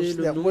individuals citer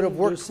le that nom would have de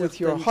worked with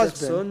your certaines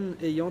husband, personnes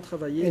ayant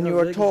travaillé and you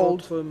are avec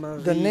told votre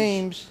mari. the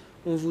names.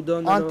 On vous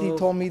donne Auntie alors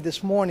told me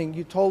this morning,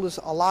 you told us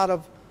a lot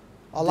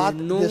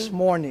noms. this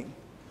morning.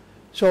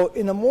 So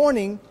in the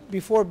morning,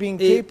 before being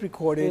Et tape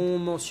recorded, on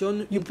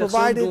mentionne you une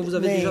personne dont provided vous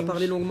avez déjà names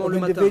parlé longuement of le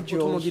matin. Autrement dit,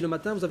 individuals le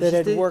matin, vous that avez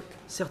had cité worked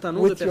certains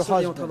noms de with your personnes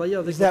ayant husband. travaillé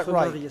avec Is that votre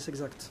right? mari. Est-ce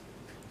exact?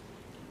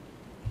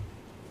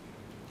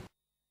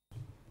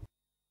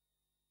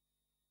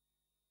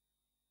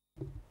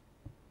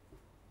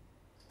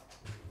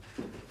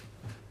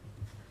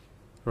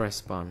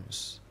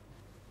 Response: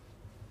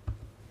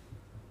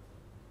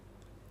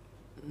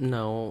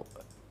 No,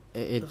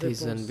 it Réponse: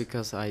 isn't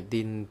because I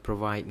didn't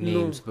provide Non.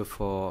 names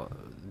before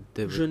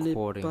the Je n'ai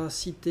recording. pas I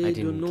cité de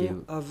didn't nom give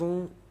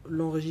avant any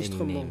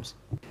l'enregistrement. names.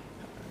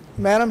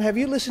 Madam, have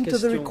you listened to the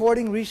Question: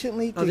 recording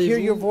recently to hear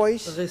your Avez-vous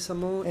voice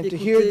récemment and to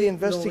hear the écouté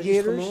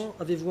investigators? l'enregistrement?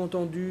 Avez-vous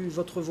entendu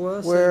votre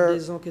voix, Where celle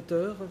des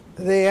enquêteurs?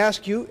 They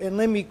ask you, and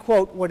let me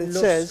quote what it Lorsque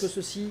says.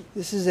 ceci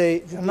This is vous an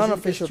pose une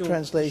unofficial question,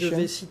 translation. je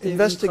vais citer une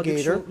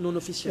Investigator, traduction non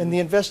officielle. and the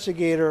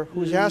investigator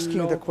who's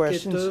asking the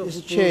questions L'enquêteur is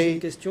vous pose une Che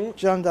question,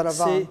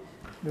 Chandaravan, c'est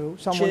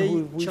someone Che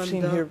who we've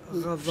seen here,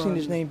 we've seen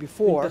his Chandaravan, name une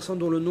before. personne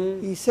dont le nom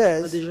He a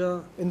says,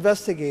 déjà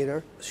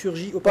investigator,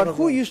 surgi but auparavant.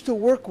 who used to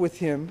work with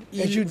him as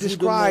Il you vous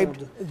described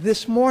demande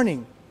this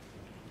morning?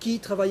 qui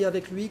travaillait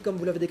avec lui comme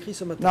vous l'avez décrit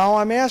ce matin. Now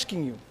I'm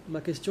asking you,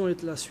 Ma question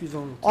est la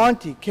suivante.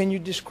 Auntie, can you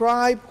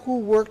describe who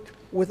worked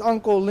with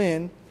Uncle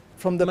Lynn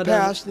from the Madame,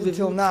 past pouvez-vous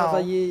until now,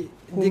 travailler,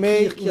 who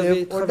may décrire qui avait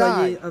live or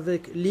travaillé die?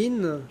 avec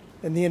Lynn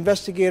And the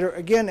investigator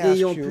again asks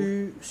ayant you,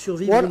 pu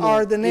survivre what ou non?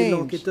 are the Et names?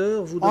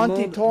 l'enquêteur vous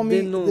Auntie demande told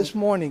des me noms. this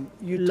morning.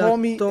 You La told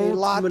me a tante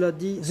lot me l'a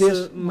dit this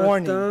ce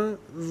morning. matin,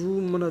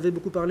 vous m'en avez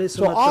beaucoup parlé ce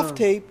So matin. off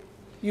tape,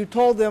 you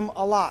told them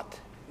a lot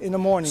in the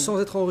morning.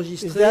 Sans être Is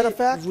enregistré, that a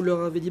fact? vous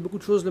leur avez dit beaucoup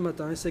de choses le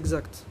matin, et c'est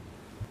exact.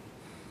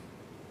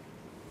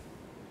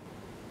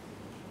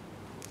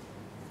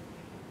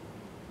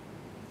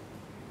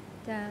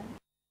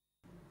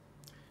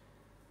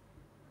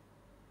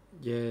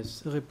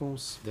 Yes,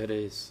 Réponse: that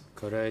is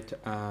correct.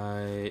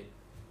 I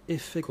could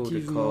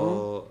effectivement,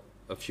 recall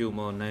a few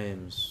more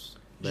names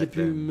j'ai back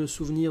pu then. me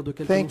souvenir de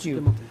quelques noms Thank you.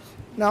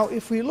 supplémentaires. Now,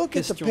 if we look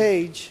at the Question.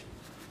 page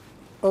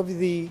of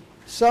the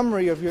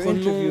summary of your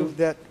interview Prenons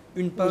that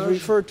une was page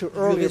referred to du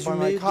earlier by résumé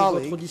my de votre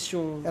colleague,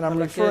 audition and à I'm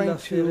laquelle referring a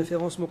fait to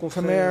référence mon Khmer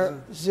confrère.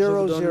 Je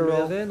vous donne le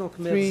RN, donc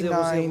Khmer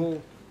 00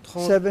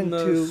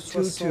 39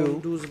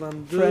 72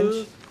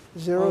 22,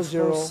 en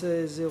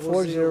français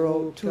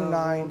 00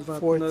 40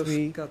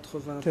 29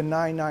 80 to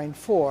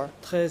 994,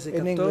 13 et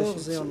in English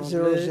 14, et en it's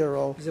anglais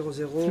 00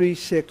 00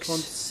 36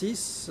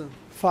 36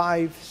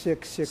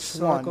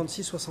 5661.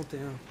 56 61.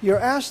 You're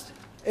asked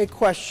a Une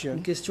question,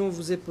 question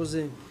vous est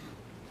posée,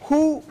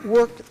 who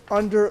worked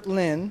under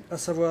Lynn? à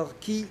savoir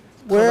qui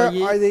Where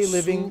travaillait are they sous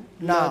living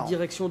la now?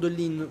 direction de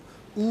Lynn,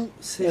 où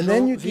ces And gens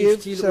then you give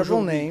vivent-ils several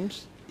aujourd'hui? names,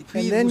 Et puis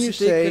and then vous you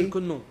citez say, quelques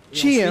noms. Et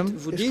Chim ensuite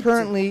vous is dites,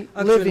 currently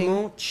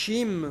actuellement,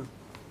 Chim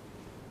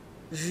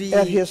vit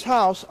at his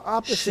house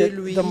chez opposite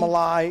lui, the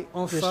Malay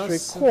en District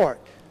face Court.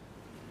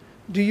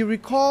 Do you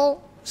recall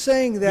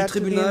saying du that to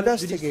the tribunal du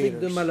district de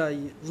investigators? Malay.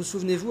 Vous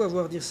souvenez-vous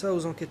avoir dit ça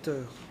aux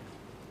enquêteurs?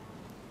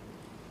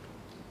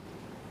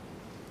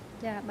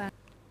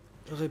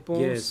 Réponse: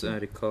 Yes, I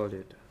recall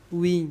it.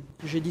 oui,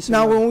 j'ai dit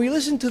Now, cela. when we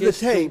listen to the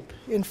Question. tape,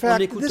 in fact,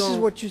 this is écoutant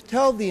what you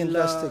tell the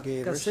La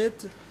investigators.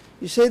 cassette,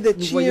 You say that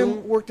nous Chim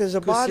voyons worked as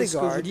a que c'est ce que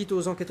vous bodyguard dites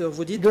aux enquêteurs.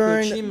 Vous dites que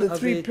during Chim the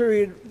avait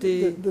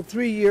été the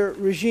 3-year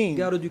regime.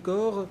 garde du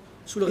corps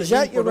sous le Is régime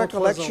that your pendant 3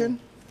 ans. recollection?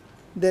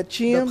 That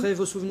Chim D'après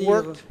vos souvenirs,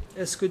 worked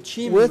est-ce que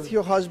Chim with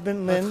your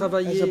husband a Lynn as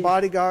travaillé a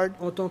bodyguard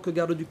en tant que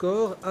garde du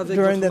corps avec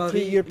during votre that mari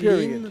 3-year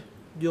period? Lynn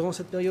durant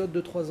cette période de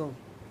 3 ans?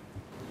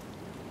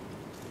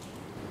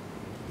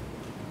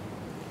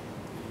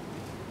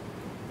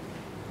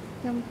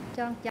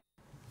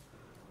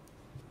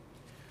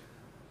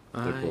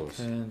 I Réponse.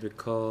 can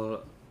recall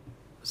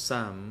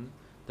some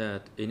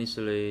that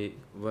initially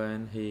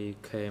when he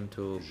came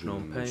to Je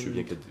Phnom me Penh,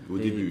 souviens qu'au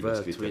he début,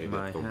 worked lorsqu'il était with arrivé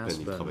à my Phnom Penh, il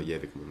husband. travaillait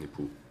avec mon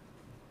époux.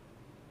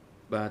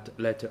 But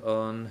later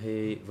on,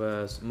 he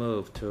was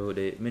moved to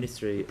the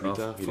Ministry Plus of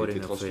tard, il a Foreign été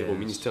transféré au Affairs.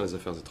 ministère des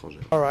Affaires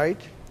étrangères. All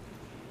right.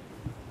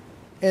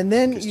 And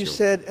then you Question.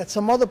 said at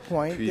some other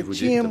point Puis that vous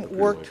dites un Chiem peu plus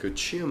loin worked que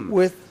Chiem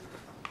with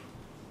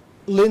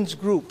Lynn's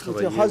group,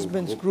 with your travaillait au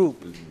husband's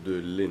group. de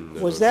Lynn,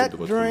 Was le that groupe de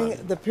votre during mari.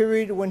 the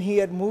period when he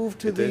had moved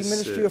to the Était-ce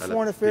Ministry of à la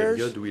Foreign Affairs?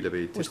 période où il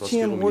avait été Was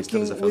transféré au Chiem ministère des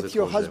working Affaires with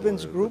your étrangères,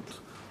 husband's group?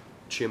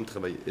 Chiem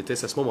travaillait.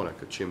 Était-ce à ce moment-là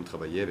que Chiem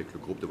travaillait avec le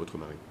groupe de votre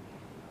mari?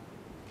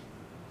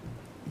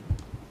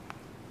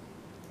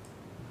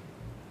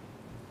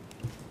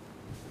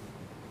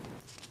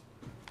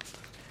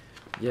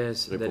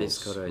 Yes, that is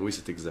Réponse. correct. Oui,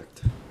 c'est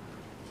exact.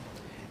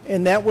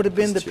 And that would have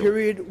been the Question.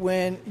 period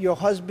when your Et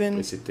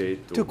husband c'était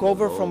au took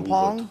over moment from où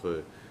Pong?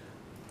 votre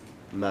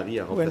mari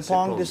a When remplacé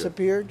Pong Pong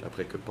disappeared?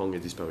 après que Pong ait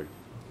disparu.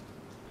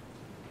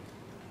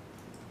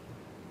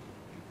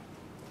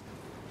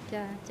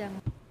 ចាចាំ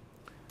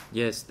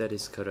Yes, that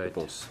is correct.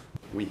 Réponse.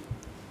 Oui.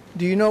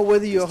 Do you know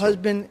whether your Question.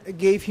 husband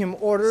gave him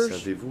orders?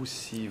 Savez-vous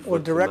si or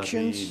votre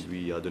directions? mari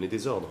lui a donné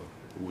des ordres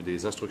ou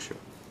des instructions?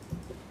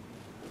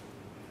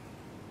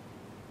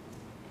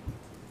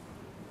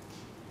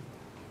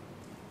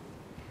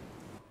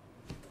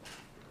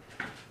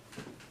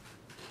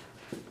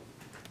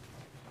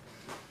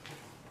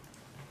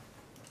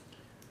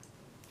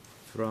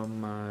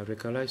 From my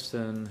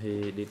recollection,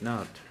 he did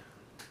not.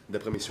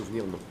 D'après mes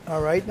souvenirs, non.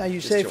 All right. Now you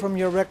say Question. from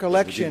your Vous dites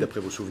recollection,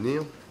 d'après vos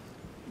souvenirs,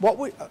 what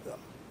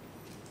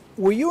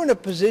were you in a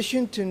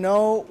position to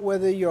know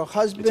whether your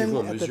husband étiez-vous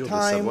en at the mesure de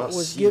time savoir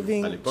was si,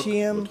 giving à l'époque,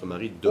 Chiem votre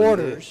mari donnait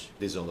orders?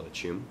 des ordres à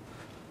Chiem,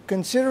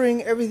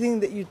 Considering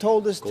everything that you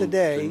told us compte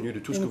today, tenu de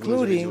tout ce que vous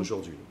nous avez dit including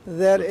aujourd'hui,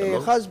 that a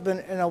notamment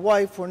husband and a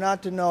wife were not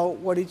to know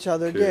what each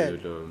other que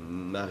did? le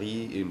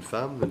mari et une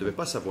femme ne devaient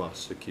pas savoir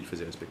ce qu'ils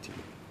faisaient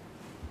respectivement.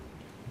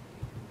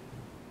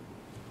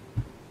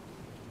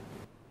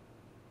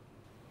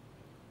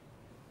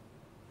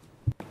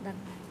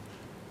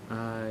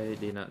 I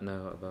did not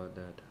know about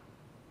that.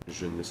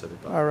 Je ne le savais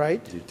pas. All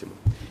right. Dites-moi.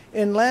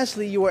 And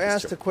lastly, you were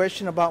asked a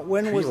question about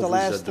when Puis was on the vous a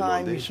last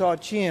time demandé you saw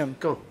Chiem.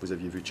 quand vous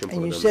aviez vu Chiem pour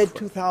And la you dernière said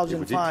fois. Et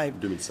vous dites 2005.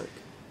 2005.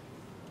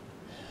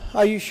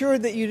 Are you sure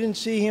that you didn't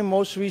see him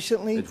most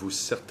recently, Êtes-vous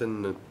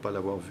certaine de ne pas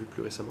l'avoir vu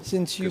plus récemment?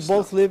 since que you cela?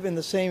 both live in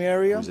the same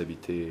area? Vous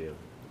habitez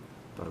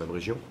dans la même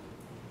région?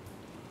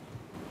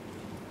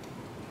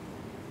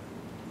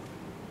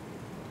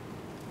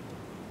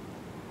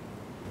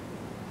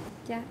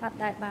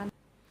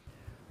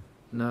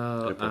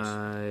 No, Réponse.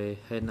 I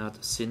had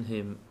not seen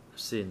him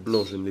since.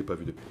 Non, je ne l'ai pas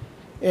vu depuis.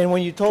 And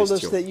when you told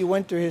us Question. that you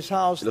went to his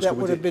house, Et lorsque that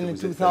vous would have dites been que in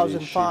vous êtes allé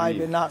chez 2005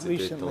 lui, and not c'était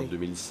en recently.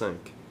 2005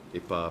 et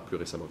pas plus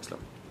récemment que cela.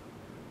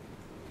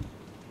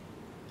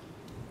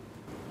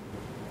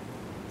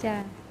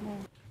 ចា៎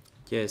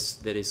Yes,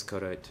 that is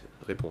correct.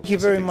 Réponse. Thank you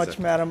very C'est much, exact.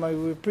 madam.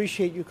 I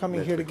appreciate you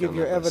coming here to Maître give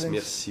your Carnavas, evidence.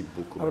 merci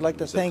beaucoup. I would like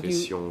to Nous thank you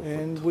apprécions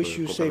and votre wish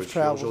you safe comparution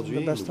travels and aujourd'hui.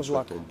 the best Nous of vous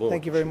luck. souhaitons bon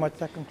Thank you very retour. much.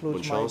 That concludes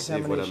Bonne my chance et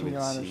voilà, examination,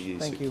 Your Honor. merci, ce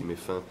Thank qui you. met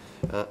fin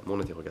à mon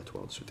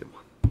interrogatoire de ce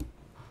témoin.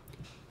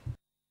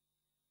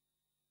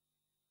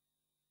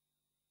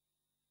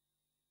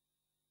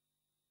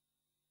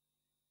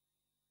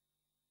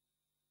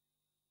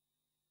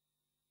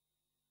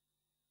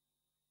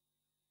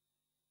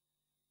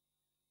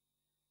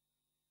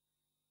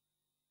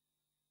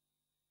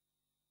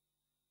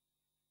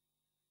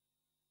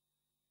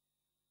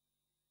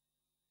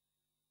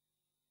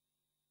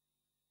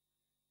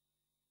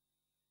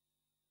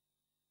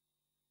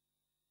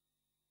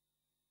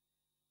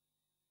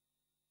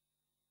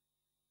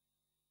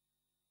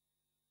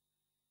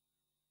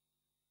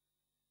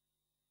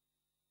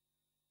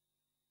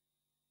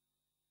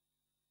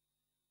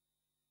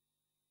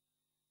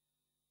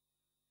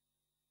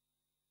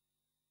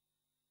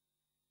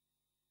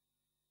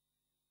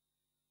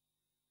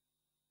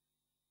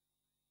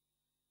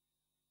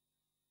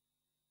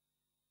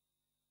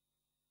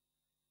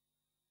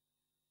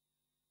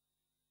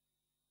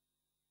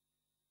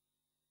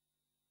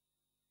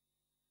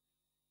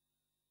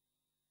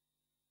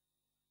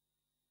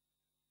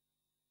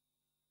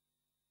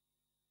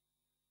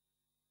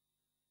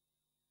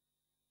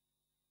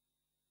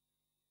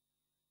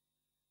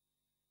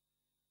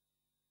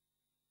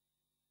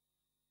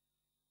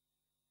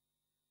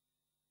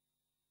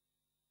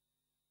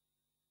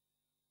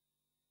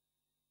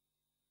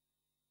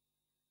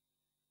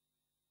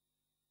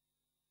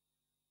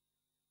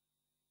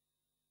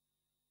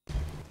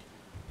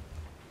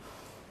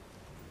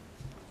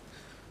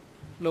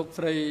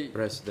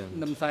 President.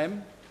 Madam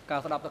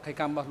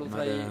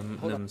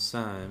Nam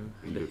Sam,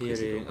 the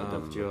hearing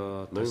of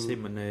your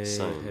testimony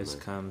has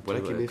come Voilà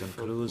to qui a met fin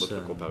votre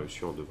conclusion.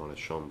 comparution devant la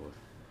Chambre.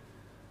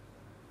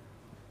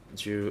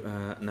 You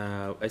are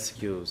now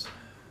excused,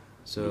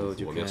 so Nous vous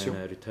you remercions.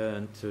 can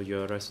return to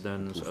your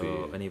residence Vous pouvez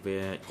or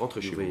anywhere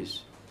rentrer you chez vous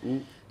wish. ou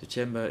The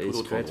chamber tout is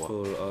autre grateful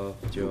endroit of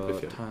que vous your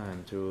préférez.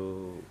 time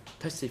to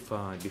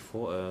testify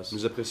before us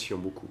Nous apprécions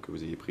beaucoup que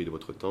vous ayez pris de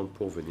votre temps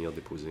pour venir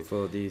déposer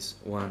for this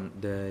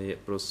one-day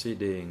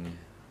proceeding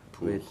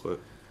pour with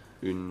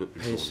une journée.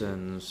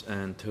 patience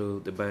and to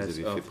the Vous best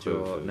avez fait of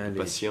your preuve de knowledge.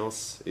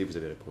 patience et vous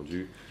avez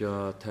répondu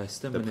Your d'après vos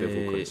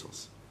testimony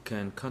connaissances.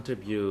 can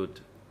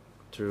contribute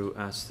to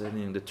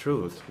understanding the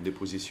truth. Votre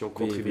déposition We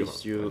contribuera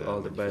wish you à la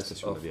all the best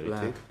manifestation de of la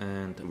vérité. luck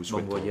and Nous bon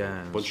souhaitons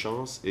voyage. bonne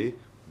chance et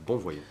bon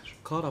voyage.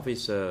 Court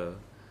officer,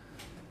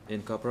 in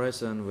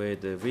cooperation with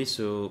the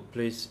visual,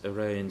 please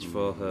arrange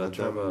for her Madame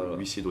travel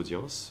l'huissier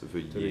d'audience, to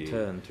veuillez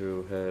return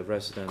to her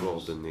residence.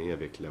 coordonner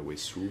avec la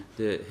WESU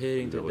The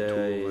hearing le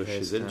today retour has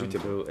chez elle du come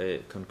témoin. to a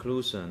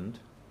conclusion,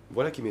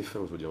 Voilà qui met fin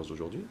aux audiences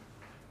d'aujourd'hui.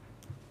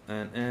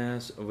 and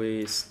as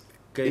we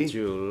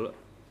schedule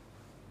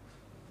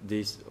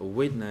this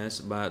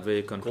witness, but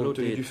we Compte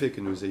tenu du concluded fait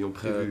que nous ayons her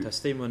prévu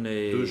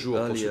testimony 2 jours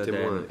pour ce earlier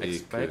témoin than et que sa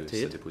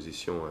expected,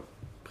 déposition a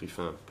pris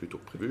fin plus tôt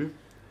que prévu,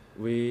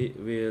 we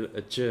will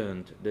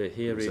adjourn the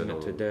hearing allons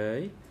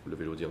today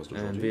lever l'audience and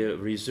d'aujourd'hui. we'll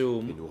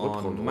resume Et nous on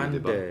reprendrons le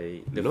débat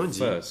Monday, the lundi,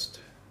 1st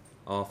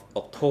of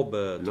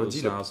October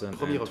lundi le 1er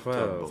 2012,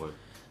 octobre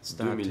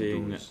starting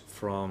 2012,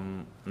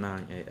 from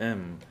 9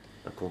 a.m.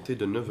 à compter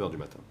de 9 h du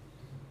matin.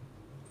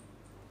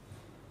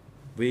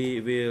 We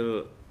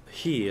will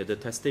hear the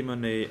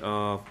testimony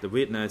of the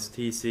witness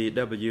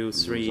TCW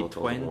Nous entendrons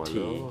 320,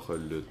 alors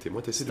le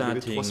témoin TCW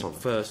starting 320.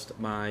 first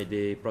by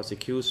the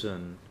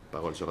prosecution. La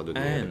parole sera donnée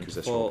à And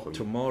l'accusation en for premier.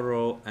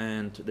 tomorrow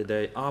and the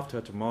day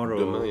after Demain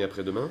tomorrow, et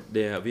après-demain,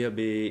 there will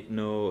be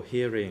no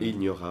hearing. il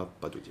n'y aura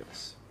pas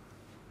d'audience.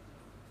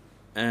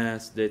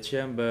 As the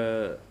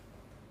chamber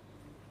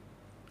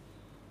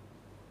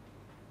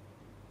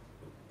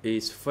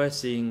is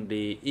facing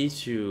the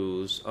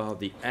issues of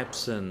the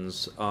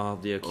absence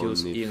of the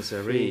accused En Ian effet,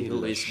 Sari, who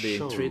la is being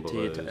chambre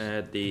treated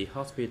at the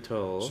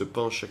hospital, se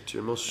penche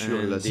actuellement sur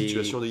and la the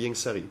situation de Ieng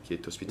Sari, qui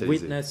est hospitalisé.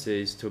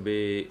 witnesses to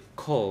be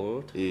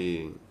called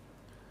Et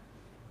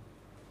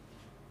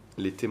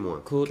les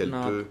témoins could qu'elle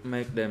not peut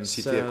make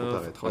citer à themselves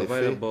comparaître. En effet,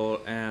 available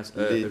as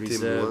a les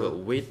reserve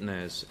témoins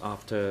witness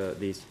after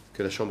this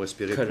que la Chambre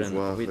espérait current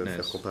pouvoir witness.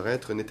 faire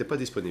comparaître n'étaient pas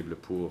disponibles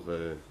pour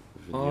venir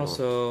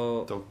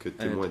Also, en tant que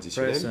témoins at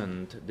additionnels.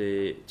 present,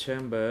 the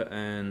chamber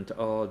and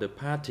all the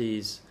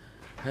parties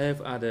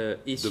have other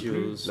De issues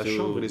plus, la to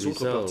Chambre et les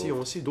autres parties resolve.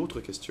 ont aussi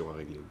d'autres questions à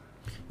régler.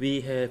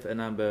 We have a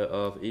number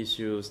of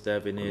issues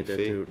that we En need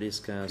effet, to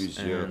discuss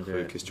plusieurs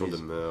and questions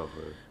demeurent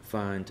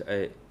find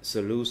a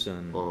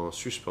solution. en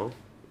suspens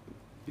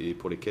et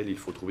pour lesquelles il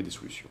faut trouver des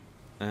solutions.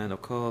 And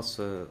of course,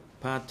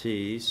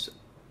 parties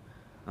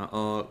are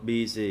all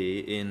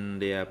busy in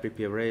their Et les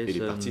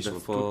preparation parties sont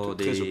for toutes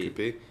très the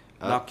occupées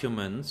à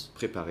documents to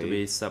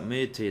préparer be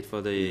submitted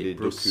for the les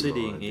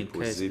proceeding documents in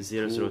case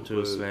déposés pour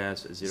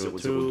 002/02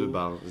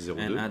 002/02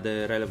 and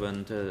other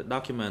relevant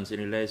documents in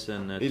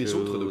relation et les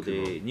autres to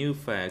documents the new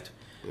fact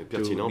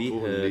pertinents to be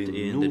pour heard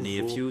les in the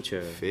near nouveaux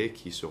future. faits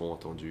qui seront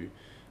entendus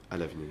à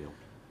l'avenir.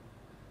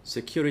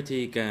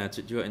 Security guards,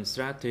 you are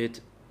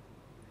instructed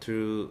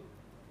to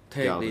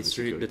take Gardes de the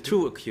sécurité,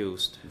 two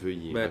accused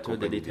veuillez back to the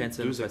accompagner les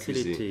detention 2 accusés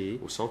facility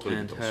au centre de and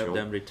have détention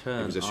them et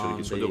return vous assurer on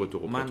qu'ils soient de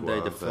retour au the Monday,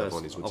 the prétoire avant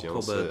 1st les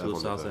audiences, October avant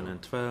 9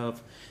 heures.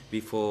 2012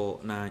 before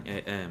 9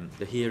 a.m.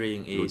 The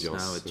hearing is now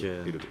L'audience est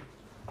adjourned.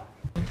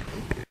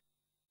 levée.